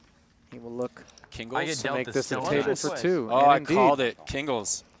flat, he will look Kingles. I get to dealt make this a still table nice. for 2. Oh, And I indeed, called it.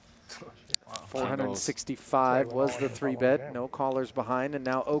 Kingles. 465 was the 3-bet. No callers behind, and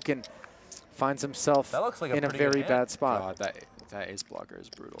now Okin finds himself That looks like a in a pretty good very hand. bad spot. God, that ace blocker is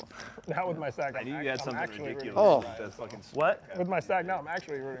brutal. now with my stack, I knew you had something ridiculous. Oh. That's fucking What? With my stack now, I'm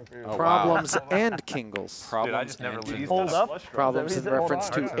actually rooting for you. Oh, wow. Problems and Kingles. Problems Dude, I just never and lose. Kingles. Hold up. Problems in reference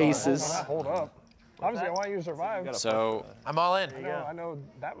to aces. Hold up. Obviously, I want you to survive. So, I'm all in. I know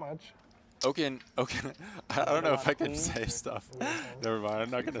that much. Okin, I don't know if I can say stuff. Never mind,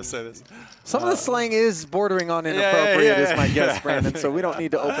 I'm not going to say this. Some of the slang is bordering on inappropriate, is my guess, Brandon, so we don't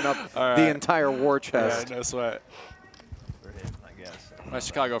need to open up the entire war chest. Yeah, no sweat. I guess. My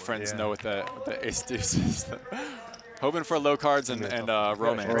Chicago friends know what the ace deuce is. Hoping for low cards and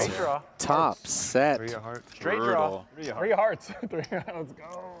romance. Straight draw. Top set. 3 of hearts. Straight draw. Brutal. 3 hearts. 3 Let's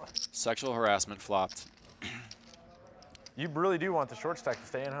go. Sexual harassment flopped. You really do want the short stack to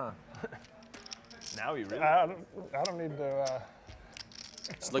stay in, huh? Now you really. I don't need to.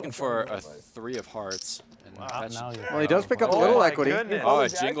 He's looking for a 3 of hearts. And that should- Well, he does pick up a Oh little my equity. goodness. oh, a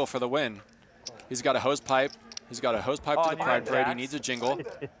Jack. jingle for the win. He's got a hose pipe. He's got a hose pipe Oh, to the and you Pride had Parade. He jacks? needs a jingle.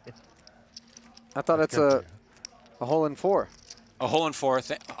 I thought it's a hole in 4. A hole in 4.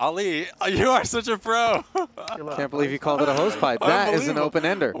 Ali, you are such a pro. Can't believe you called it a hose pipe. That is an Unbelievable.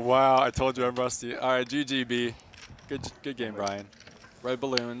 open-ender. Wow, I told you I'm rusty. All right, GGB. Good game, Brian. Red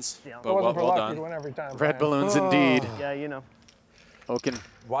balloons, If it but wasn't for well luck, done. you'd win every time. Red Brian. balloons indeed. Yeah, you know. Okin.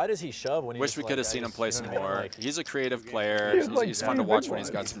 Why does he shove when he Wish just we like, could have I seen him just- play you some know what I mean? more. Like, He's a creative player. He's like He's fun to two watch good when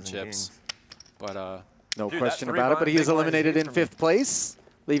he's got ones. some chips. But No Dude, question that about it, but he 3 is blind eliminated big in for me. 5th place,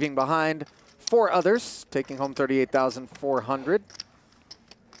 leaving behind 4 others, taking home 38,400.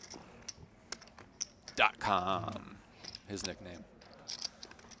 .com, his nickname.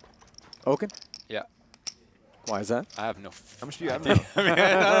 Okin? Yeah, Why is that? I have no. How much do you have idea. now? I mean,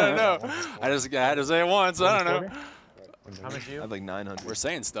 I don't know. I had to say it once. I don't know. How much I you? have like 900. We're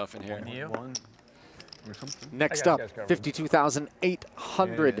saying stuff in here. You? One or something. Next I up, got you guys covered.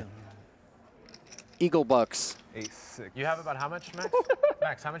 52,800. Yeah. Eagle Bucks, Ace 6. You have about how much, Max?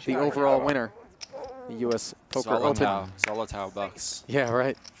 Max, how much the you have? overall winner. The U.S. Poker Open. Solotau Bucks. Yeah,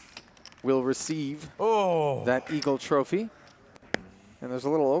 right. Will receive Oh. that Eagle trophy. And there's a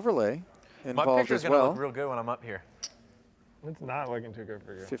little overlay My involved picture's as going to well. look real good when I'm up here. It's not looking too good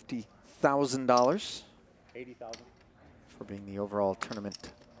for you. $50,000 80,000. for being the overall tournament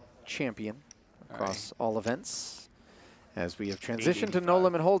champion across all events. As we have transitioned to No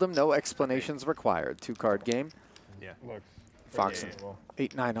Limit Hold'em, no explanations required. 2-card game. Yeah. Looks. Foxen, well,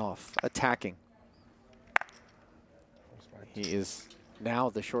 8-9 off, attacking. He is now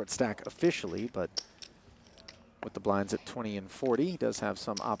the short stack officially, but with the blinds at 20 and 40, he does have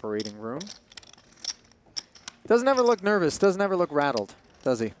some operating room. Doesn't ever look nervous, doesn't ever look rattled,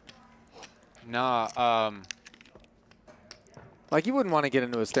 does he? Nah, Like, you wouldn't want to get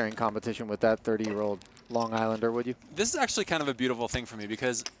into a staring competition with that 30-year-old Long Islander, would you? this is actually kind of a beautiful thing for me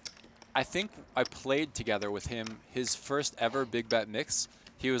because I think I played together with him his first ever big bet mix.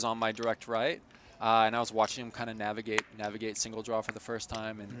 He was on my direct right, and I was watching him kind of navigate single draw for the first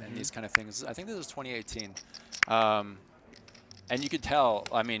time and these kind of things. I think this was 2018. And you could tell,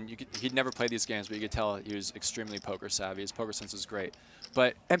 I mean, he'd never played these games, but you could tell he was extremely poker savvy. His poker sense was great.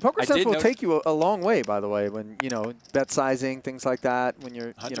 But And poker I sense did will note- take you a long way, by the way, when, you know, bet sizing, things like that, when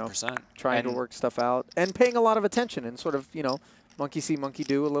you're, you know, 100%. trying to And- work stuff out and paying a lot of attention and sort of, you know, monkey see, monkey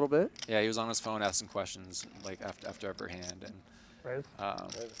do a little bit. Yeah, he was on his phone asking questions like after every hand, and right?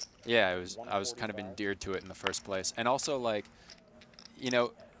 yeah, I was kind of endeared to it in the first place. And also, like, you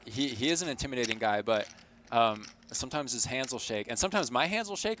know, he is an intimidating guy, but sometimes his hands will shake, and sometimes my hands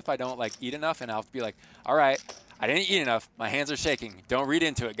will shake if I don't like eat enough, and I'll be like, all right, I didn't eat enough. My hands are shaking. Don't read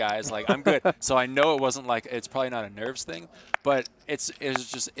into it, guys. Like, I'm good. So I know it wasn't like, it's probably not a nerves thing, but it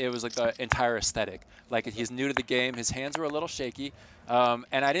was like the entire aesthetic. Like, he's new to the game. His hands were a little shaky.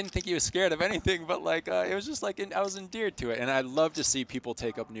 And I didn't think he was scared of anything, but like, it was just like, I was endeared to it. And I love to see people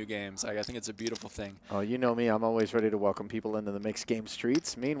take up new games. Like, I think it's a beautiful thing. Oh, you know me. I'm always ready to welcome people into the mixed game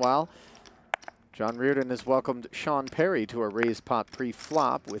streets. Meanwhile, John Riordan has welcomed Sean Perry to a raised pot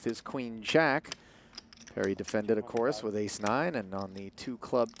pre-flop with his queen jack. Perry defended, of course, with ace-9, and on the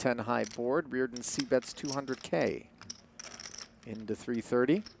 2-club 10-high board, Riordan c-bets 200K into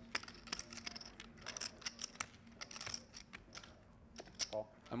 330.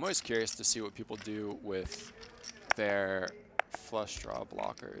 I'm always curious to see what people do with their flush draw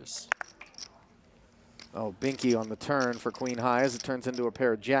blockers. Oh, binky on the turn for queen high as it turns into a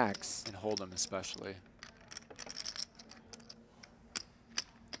pair of jacks. And hold them especially.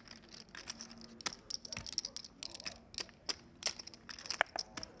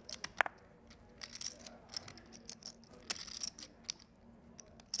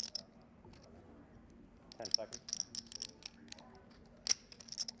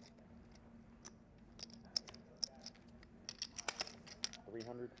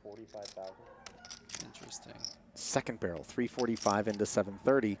 Interesting. Second barrel, 345 into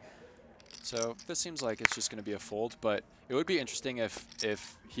 730. So this seems like it's just going to be a fold, but it would be interesting if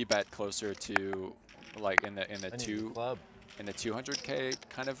he bet closer to like in the 200K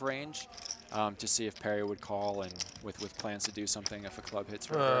kind of range, to see if Perry would call and with plans to do something if a club hits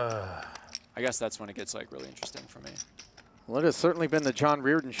river. I guess that's when it gets like really interesting for me. Well, it has certainly been the John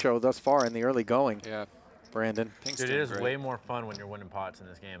Riordan show thus far in the early going. Yeah. Brandon. Dude, it is way more fun when you're winning pots in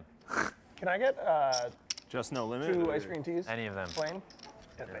this game. Can I get just no limit? 2 ice cream teas? Any of them. Plain?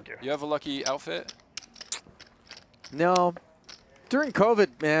 Yeah, thank you. You have a lucky outfit? No. During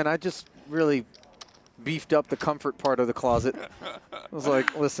COVID, man, I just really beefed up the comfort part of the closet. I was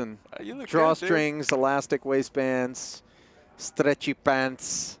like, listen, drawstrings, elastic waistbands, stretchy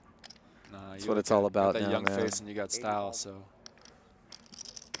pants. Nah, that's what it's all about you got that now, young man. face and you got style, so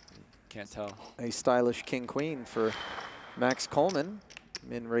can't tell. A stylish king-queen for Maxx Coleman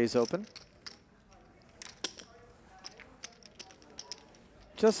in raise open.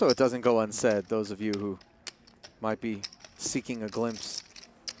 Just so it doesn't go unsaid, those of you who might be seeking a glimpse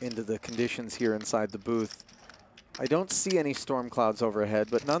into the conditions here inside the booth, I don't see any storm clouds overhead,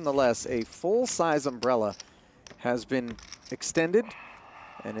 but nonetheless, a full-size umbrella has been extended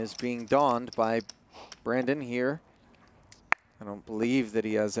and is being donned by Brandon here. I don't believe that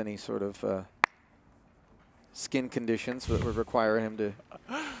he has any sort of skin conditions that would require him to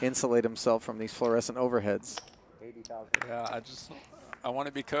insulate himself from these fluorescent overheads. Yeah, I want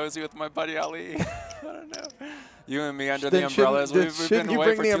to be cozy with my buddy Ali. I don't know. You and me under the umbrellas. We've been away for too long. Shouldn't you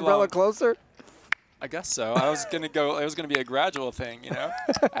bring the umbrella closer? I guess so. I was gonna go. It was gonna be a gradual thing, you know,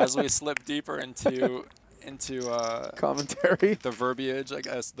 as we slip deeper into commentary, the verbiage, I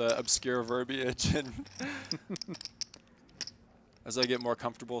guess, the obscure verbiage, and as I get more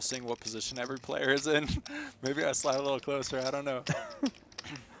comfortable seeing what position every player is in, maybe I slide a little closer. I don't know.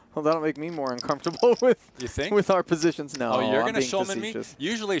 Well, that'll make me more uncomfortable with our positions now. Oh, you're gonna Shulman me?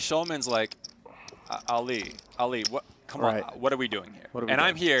 Usually Shulman's like, Ali, what? Come on, what are we doing here?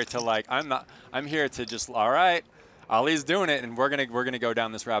 I'm here to like, I'm here to just, all right, Ali's doing it, and we're gonna go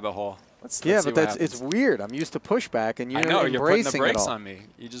down this rabbit hole. Let's yeah, see but it's weird. I'm used to pushback, and you're embracing you're putting the brakes on me.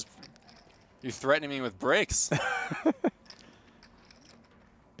 You're threatening me with brakes.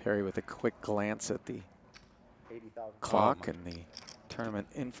 Perry with a quick glance at the clock and the tournament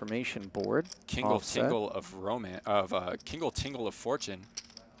information board. Kingle tingle of romance, Kingle tingle of fortune.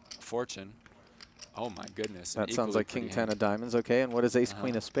 Oh my goodness. That sounds like King 10 of diamonds, okay. And what is Ace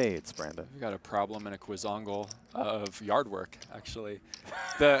Queen of spades, Brandon? We got a problem and a quizongle of yard work, actually.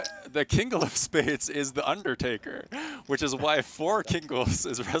 The Kingle of spades is the Undertaker, which is why 4 Kingles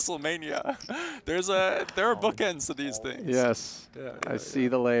is WrestleMania. There are bookends to these things. Yes, I see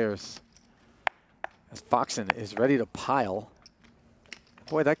the layers. As Foxen is ready to pile.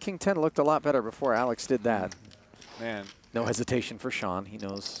 Boy, that King 10 looked a lot better before Alex did that. Man. No hesitation for Sean. He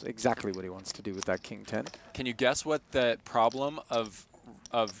knows exactly what he wants to do with that King 10. Can you guess what the problem of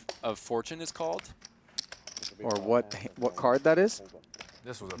fortune is called? Or what card that is?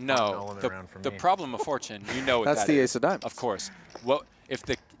 This was a no. The problem of fortune. You know what that's the Ace of Diamonds. Of course. What if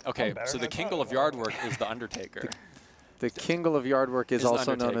the so the Kingle of yard work is the Undertaker. The Kingle of yard work is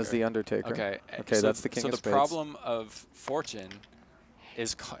also known as the Undertaker. Okay. Okay, so that's the King of spades. So the problem of fortune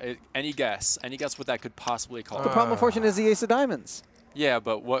is any guess what that could possibly call. The problem of fortune is the Ace of Diamonds. Yeah,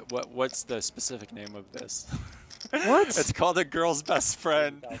 but what's the specific name of this? What? It's called A Girl's Best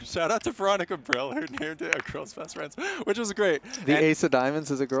Friend. Shout out to Veronica Brill, who named it A Girl's Best Friends, which was great. The Ace of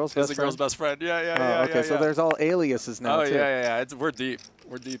Diamonds is a girl's best friend? It's a girl's best friend. Yeah, okay, so there's all aliases now, too. Yeah. We're deep.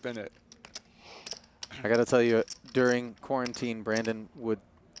 We're deep in it. I got to tell you, during quarantine, Brandon would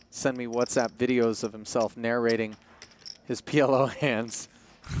send me WhatsApp videos of himself narrating his PLO hands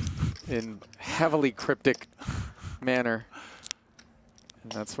in heavily cryptic manner.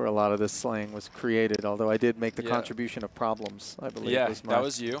 And that's where a lot of this slang was created, although I did make the contribution of Problems, I believe. Yeah, was that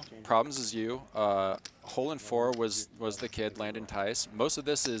was you. Problems is you. Hole in 4 was the kid, Landon Tice. Most of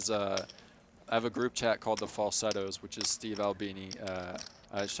this is, I have a group chat called The Falsettos, which is Steve Albini.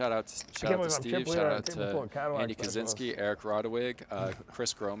 Shout out to Steve, shout out to Andy Kaczynski, Eric Rodewig,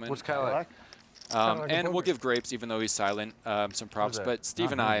 Chris Groman. What's Cadillac? And we'll give Grapes, even though he's silent, some props. But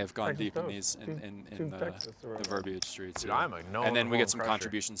Steve and I have gone deep in these in the verbiage streets. Dude, I'm a no and then we get some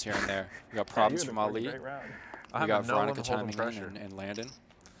contributions here and there. We got Problems from Ali. We got Veronica chiming in and Landon.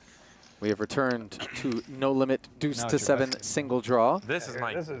 We have returned to No Limit Deuce to 7 single draw. This is All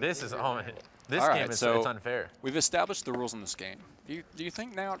right, game is so it's unfair. We've established the rules in this game. Do you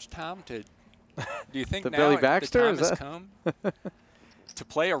think now it's time to? Do you think the now Billy the Baxter, time has come to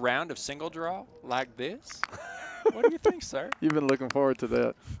play a round of single draw like this? What do you think, sir? You've been looking forward to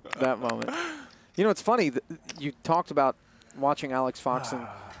that moment. You know, it's funny. You talked about watching Alex Foxen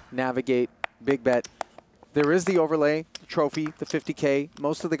navigate big bet. There is the overlay, the trophy, the 50K.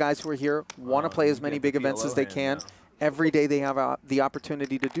 Most of the guys who are here want to play as many big events as they can. Every day they have the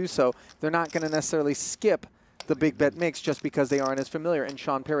opportunity to do so. They're not going to necessarily skip the big bet mix just because they aren't as familiar. And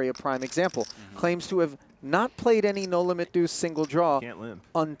Sean Perry, a prime example, claims to have not played any No Limit Deuce single draw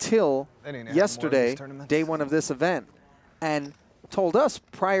until yesterday, day 1 of this event, and told us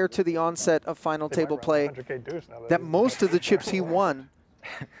prior to the onset of final table play that most of the chips he won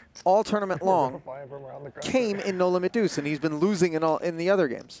all tournament long came in No Limit Deuce, and he's been losing in the other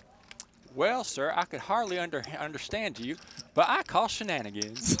games. Well, sir, I could hardly understand you, but I call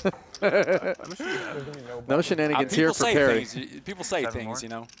shenanigans. No shenanigans here for Perry. People say things, you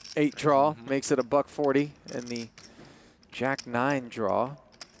know. 8 draw makes it a $140, and the Jack-9 draw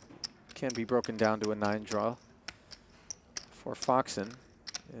can be broken down to a 9 draw. For Foxen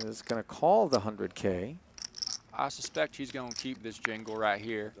is going to call the 100K. I suspect he's going to keep this jingle right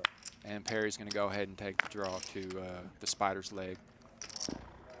here, and Perry's going to go ahead and take the draw to the spider's leg.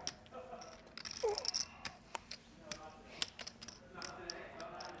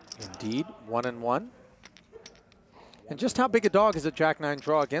 Indeed, 1 and 1. And just how big a dog is a Jack-9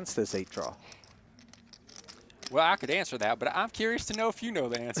 draw against this 8 draw? Well, I could answer that, but I'm curious to know if you know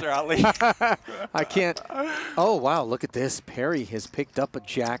the answer, Ali. I can't. Oh, wow, look at this. Perry has picked up a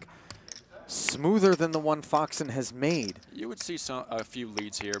Jack smoother than the one Foxen has made. You would see a few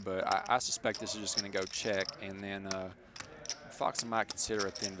leads here, but I suspect this is just going to go check, and then Foxen might consider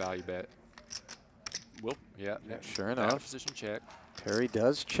a thin value bet. Well, yeah, sure enough. Position check. Perry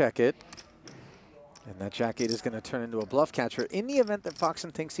does check it. And that Jack-8 is going to turn into a bluff catcher in the event that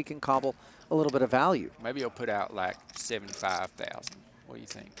Foxen thinks he can cobble a little bit of value. Maybe he'll put out like 75,000. What do you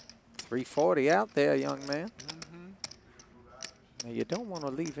think? 340 out there, young man. Now, you don't want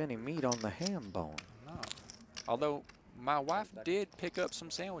to leave any meat on the ham bone. No. Although my wife did pick up some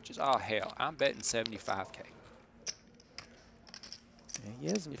sandwiches. Oh, hell, I'm betting 75K. Yeah, he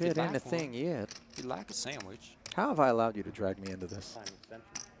hasn't bid anything yet. You like a sandwich. How have I allowed you to drag me into this?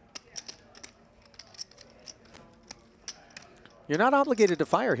 You're not obligated to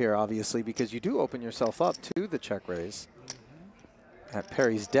fire here, obviously, because you do open yourself up to the check raise. At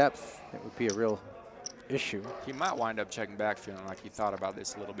Perry's depth, it would be a real issue. He might wind up checking back feeling like he thought about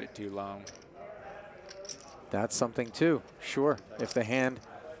this a little bit too long. That's something, too. Sure, if the hand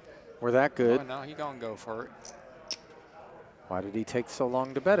were that good. Oh, no, he's going to go for it. Why did he take so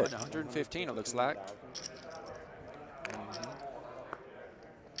long to bet it? 115, it looks like.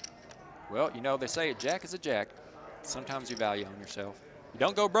 Well, you know, they say a jack is a jack. Sometimes you value on yourself. You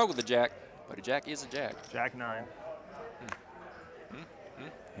don't go broke with a jack, but a jack is a jack. Jack-9.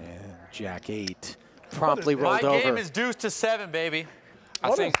 And Jack-8 promptly rolled over. My game is deuce to 7, baby.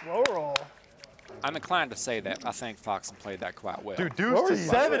 What a slow roll. I'm inclined to say that I think Foxen played that quite well. Dude, deuce to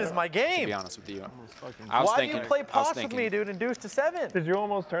 7 is my game. To be honest with you. Why do you play pots with me, dude, and deuce to 7? Did you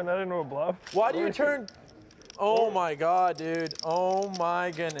almost turn that into a bluff? Why do you turn? Oh my God, dude. Oh my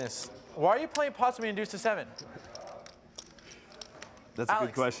goodness. Why are you playing pots with me and deuce to 7? That's a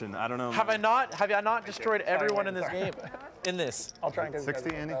good question. I don't know. Have I not destroyed everyone in this game? In this. I'll try and get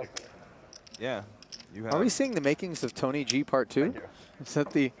 60, Andy? Yeah. You have. Are we seeing the makings of Tony G Part 2? Is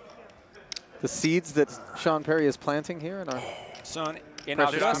that the seeds that Sean Perry is planting here in our Son, in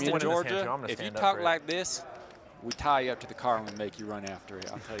Augusta, Georgia, if you talk like this, we tie you up to the car and we make you run after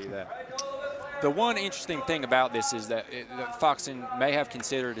it. I'll tell you that. The one interesting thing about this is that Foxen may have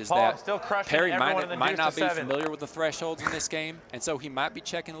considered is that still crushing Perry everyone in the might deuce not to be 7. familiar with the thresholds in this game, and so he might be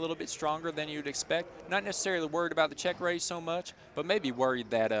checking a little bit stronger than you'd expect. Not necessarily worried about the check raise so much, but maybe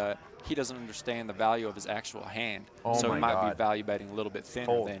worried that he doesn't understand the value of his actual hand. So he might be value betting a little bit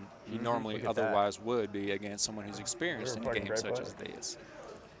thinner than he normally otherwise would be against someone who's experienced in a game such as this.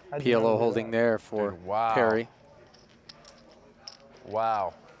 PLO holding there for Perry.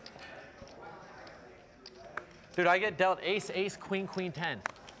 Wow. Dude, I get dealt ace, ace, queen, queen, 10.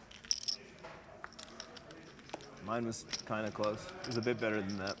 Mine was kind of close. It was a bit better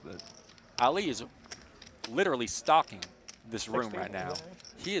than that, but. Ali is literally stalking this room right now.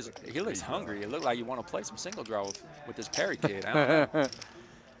 He looks hungry. It looked like you want to play some single draw with this Perry kid. I don't know.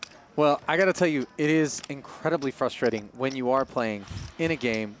 Well, I got to tell you, it is incredibly frustrating when you are playing in a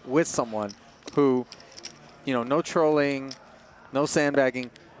game with someone who, you know, no trolling, no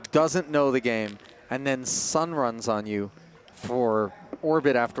sandbagging, doesn't know the game, and then sun runs on you for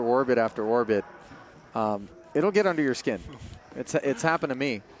orbit after orbit after orbit. It'll get under your skin. It's happened to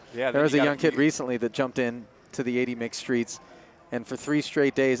me. Yeah, there was a young kid recently that jumped in to the 80 mixed streets, and for 3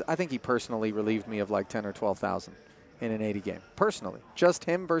 straight days, I think he personally relieved me of like 10 or 12,000 in an 80 game. Personally, just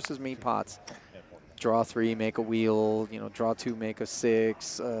him versus me pots. Draw 3, make a wheel. You know, draw 2, make a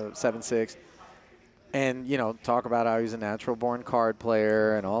 6, 7-6. And, you know, talk about how he's a natural-born card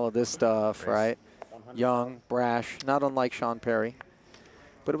player and all of this stuff, right? Young, brash, not unlike Sean Perry.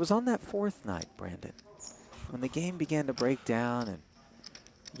 But it was on that 4th night, Brandon, when the game began to break down and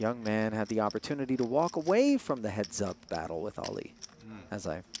young man had the opportunity to walk away from the heads-up battle with Ali, as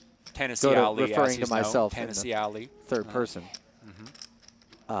I Tennessee Ali, referring to myself Tennessee in the Ali. third person.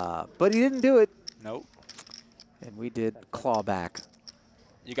 But he didn't do it. Nope. And we did claw back.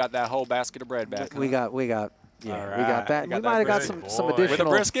 You got that whole basket of bread back. We got that. We might have got some additional. With a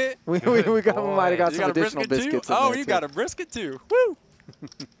brisket? we might have got some additional biscuits. Oh, you got a brisket too. Woo!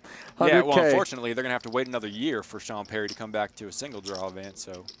 Yeah, well, unfortunately, they're going to have to wait another year for Sean Perry to come back to a single draw event,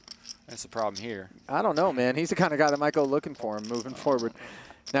 so that's the problem here. I don't know, man. He's the kind of guy that might go looking for him moving forward.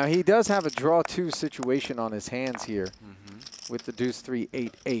 Now, he does have a draw 2 situation on his hands here with the deuce 3,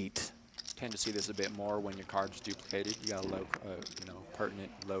 8, 8. Tend to see this a bit more when your card's duplicated. You got a low,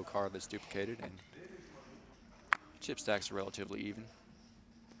 pertinent low card that's duplicated, and chip stacks are relatively even.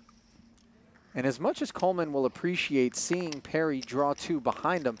 And as much as Coleman will appreciate seeing Perry draw 2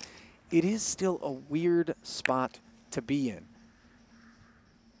 behind him, it is still a weird spot to be in.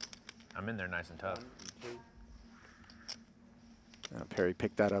 I'm in there nice and tough. Perry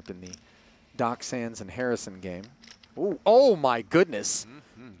picked that up in the Doc Sands and Harrison game. Ooh, oh my goodness.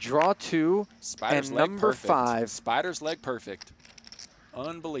 Draw 2 and number 5. Spider's leg perfect.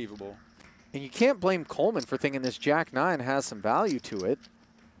 Unbelievable. And you can't blame Coleman for thinking this Jack 9 has some value to it.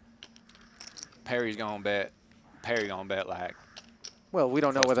 Perry's gonna bet. Perry gonna bet like. Well, we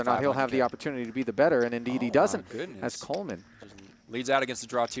don't know whether or not he'll have the opportunity to be the better, and indeed he doesn't. As Coleman just leads out against the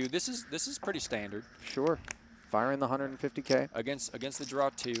draw 2. This is pretty standard. Sure, firing the 150K against the draw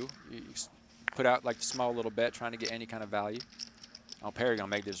 2. You put out like a small little bet, trying to get any kind of value. Oh, Perry gonna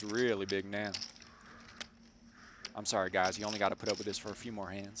make this really big now. I'm sorry, guys. You only got to put up with this for a few more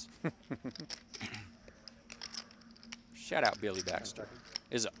hands. Shout out Billy Baxter.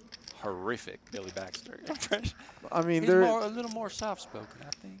 Is a horrific Billy Baxter impression. I mean, he's a little more soft-spoken, I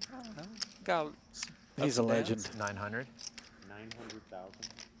think. I don't know. He's a legend. 900. 900,000.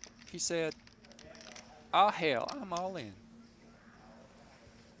 He said, "Oh hell, I'm all in."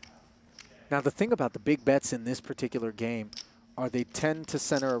 Now the thing about the big bets in this particular game are they tend to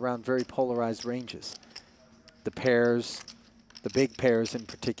center around very polarized ranges. The pairs, the big pairs in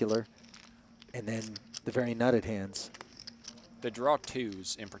particular, and then the very nutted hands. The draw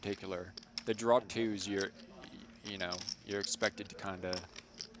 2s in particular, the draw 2s you're expected to kind of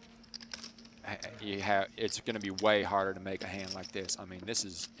it's going to be way harder to make a hand like this. I mean, this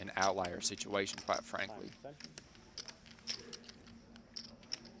is an outlier situation, quite frankly.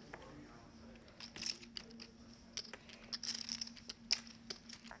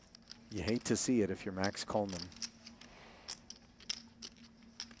 You hate to see it if you're Maxx Coleman.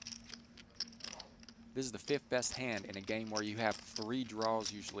 This is the 5th best hand in a game where you have 3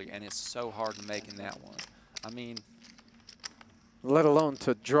 draws usually, and it's so hard to make in that one. I mean, let alone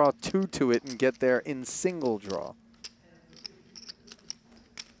to draw 2 to it and get there in single draw.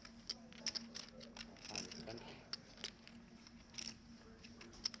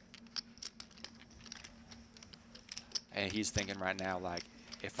 And he's thinking right now, like,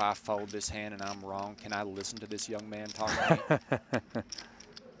 if I fold this hand and I'm wrong, can I listen to this young man talk to me?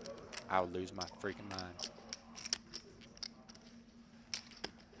 I would lose my freaking mind.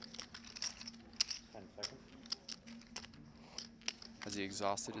 he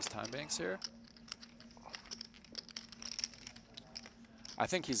exhausted his time banks here? I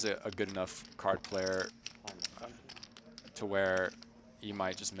think he's a good enough card player to where you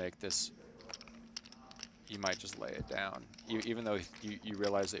might just make this, you might just lay it down. Even though you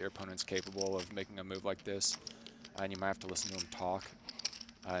realize that your opponent's capable of making a move like this, and you might have to listen to him talk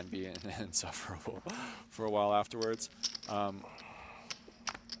and be insufferable for a while afterwards.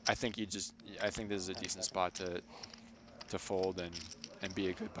 I think this is a decent spot to fold and be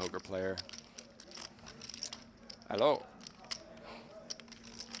a good poker player. Hello.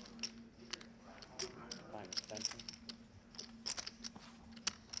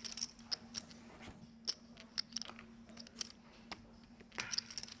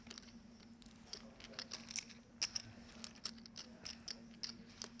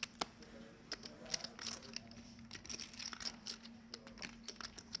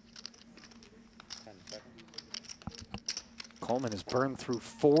 Coleman has burned through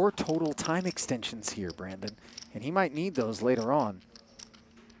 4 total time extensions here, Brandon, and he might need those later on.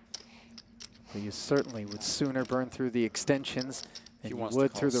 But you certainly would sooner burn through the extensions than you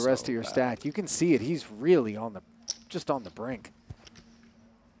would through the rest of your stack. You can see it. He's really on the, just on the brink.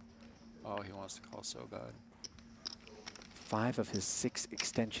 Oh, he wants to call so bad. 5 of his 6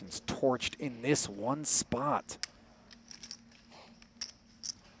 extensions torched in this one spot.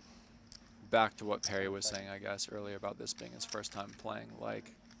 Back to what Perry was saying, I guess, earlier about this being his first time playing,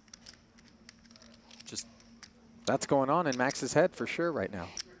 like, just... That's going on in Max's head for sure right now.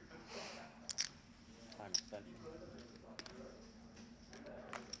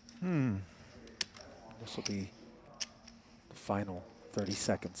 This will be the final 30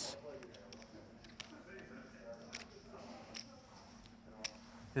 seconds.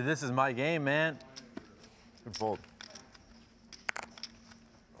 Dude, this is my game, man. Good fold.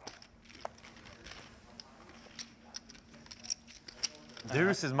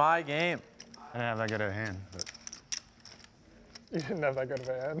 Deuce is my game. I didn't have that good of a hand, but You didn't have that good of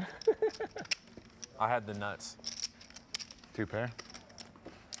a hand. I had the nuts. 2 pair.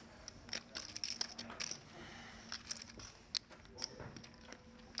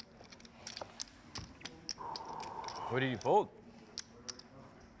 What do you fold?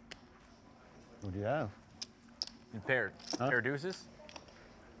 What do you have? You paired. Huh? Pair deuces?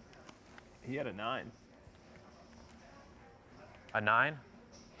 He had a 9. A 9?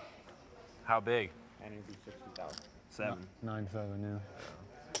 How big? 7. 9-7, yeah.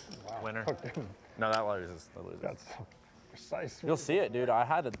 Winner. No, that loses. That loses. That's precise. You'll see it, dude. I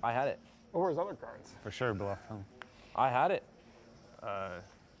had it. I had it. What were his other cards? For sure, bluff. Huh? I had it.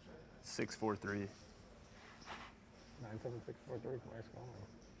 6, 4, 3. 9, 7, 6, 4, 3 from Maxx Coleman.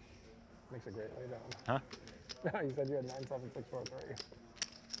 Makes a great laydown. Huh? No, you said you had 9, 7, 6, 4, 3.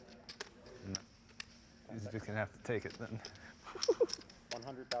 He's just gonna have to take it then.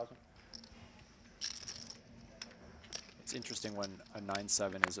 100,000. It's interesting when a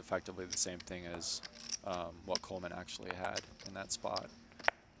 9-7 is effectively the same thing as what Coleman actually had in that spot.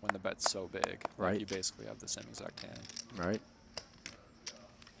 When the bet's so big, right? Like you basically have the same exact hand. Right.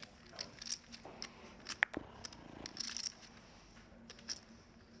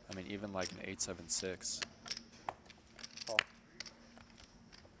 I mean, even like an 8-7-6.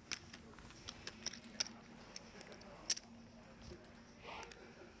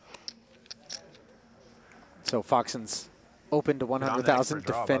 So Foxen's open to 100,000,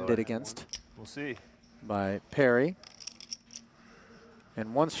 defended against. We'll see. By Perry.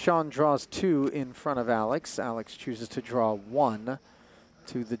 And once Sean draws 2 in front of Alex, Alex chooses to draw 1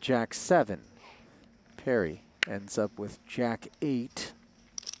 to the Jack-7. Perry ends up with Jack-8.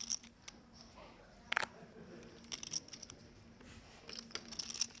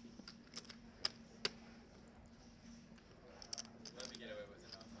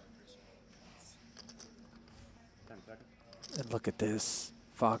 And look at this.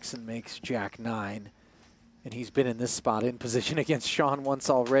 Foxen makes Jack-9. And he's been in this spot in position against Sean once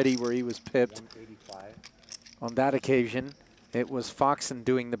already where he was pipped. On that occasion, it was Foxen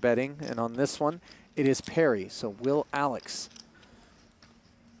doing the betting. And on this one, it is Perry. So will Alex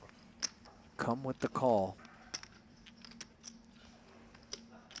come with the call?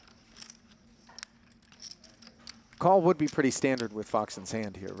 Call would be pretty standard with Foxen's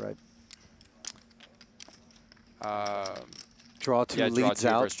hand here, right? Draw 2 yeah, leads draw 2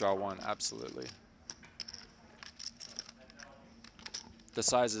 out. versus draw 1, absolutely. The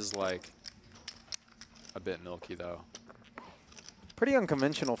size is like a bit milky though. Pretty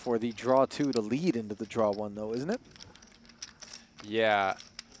unconventional for the draw 2 to lead into the draw 1 though, isn't it? Yeah,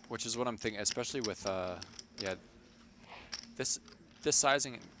 which is what I'm thinking, especially with yeah, this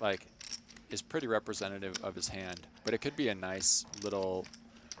sizing, like is pretty representative of his hand, but it could be a nice little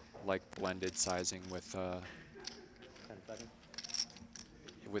like blended sizing with 10 seconds.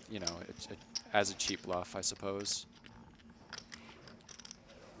 with, you know, as a cheap bluff, I suppose.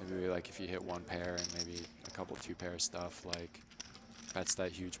 Maybe like if you hit one pair and maybe a couple two pair stuff, like bets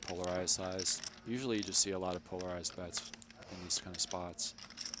that huge polarized size. Usually you just see a lot of polarized bets in these kind of spots.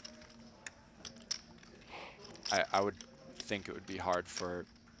 I would think it would be hard for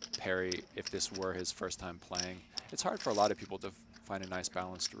Perry if this were his first time playing. It's hard for a lot of people to find a nice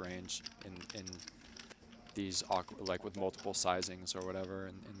balanced range in these awkward, like with multiple sizings or whatever,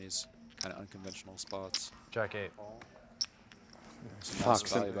 in these kind of unconventional spots. Jack 8. Some nice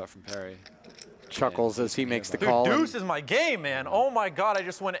value bet from Perry. Chuckles as he makes the Dude, call. deuce is my game, man. Oh my God, I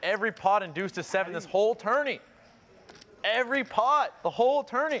just won every pot and deuce to 7 this whole tourney. Every pot, the whole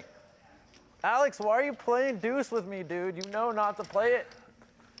tourney. Alex, why are you playing deuce with me, dude? You know not to play it.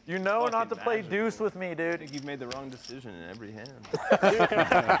 You know not to play deuce with me, dude. I think you've made the wrong decision in every hand.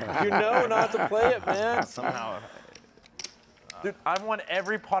 You know not to play it, man. Somehow. Dude, I've won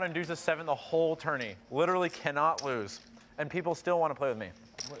every pot and deuce to 7 the whole tourney. Literally cannot lose. And people still want to play with me.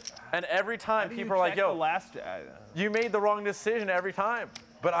 And every time people are like, yo, you made the wrong decision every time.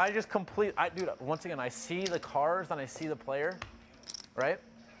 But I just dude, once again, I see the cards and I see the player, right?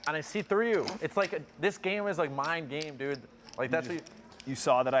 And I see through you. It's like, this game is like mind game, dude. Like that's what you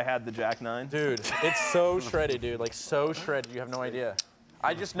saw that I had the Jack 9? Dude, it's so shredded, dude. Like so shredded, you have no idea.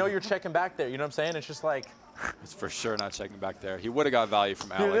 I just know you're checking back there, you know what I'm saying? It's just like. It's for sure not checking back there. He would have got value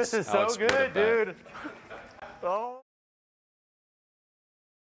from Alex. Dude, this is so good, dude. Oh.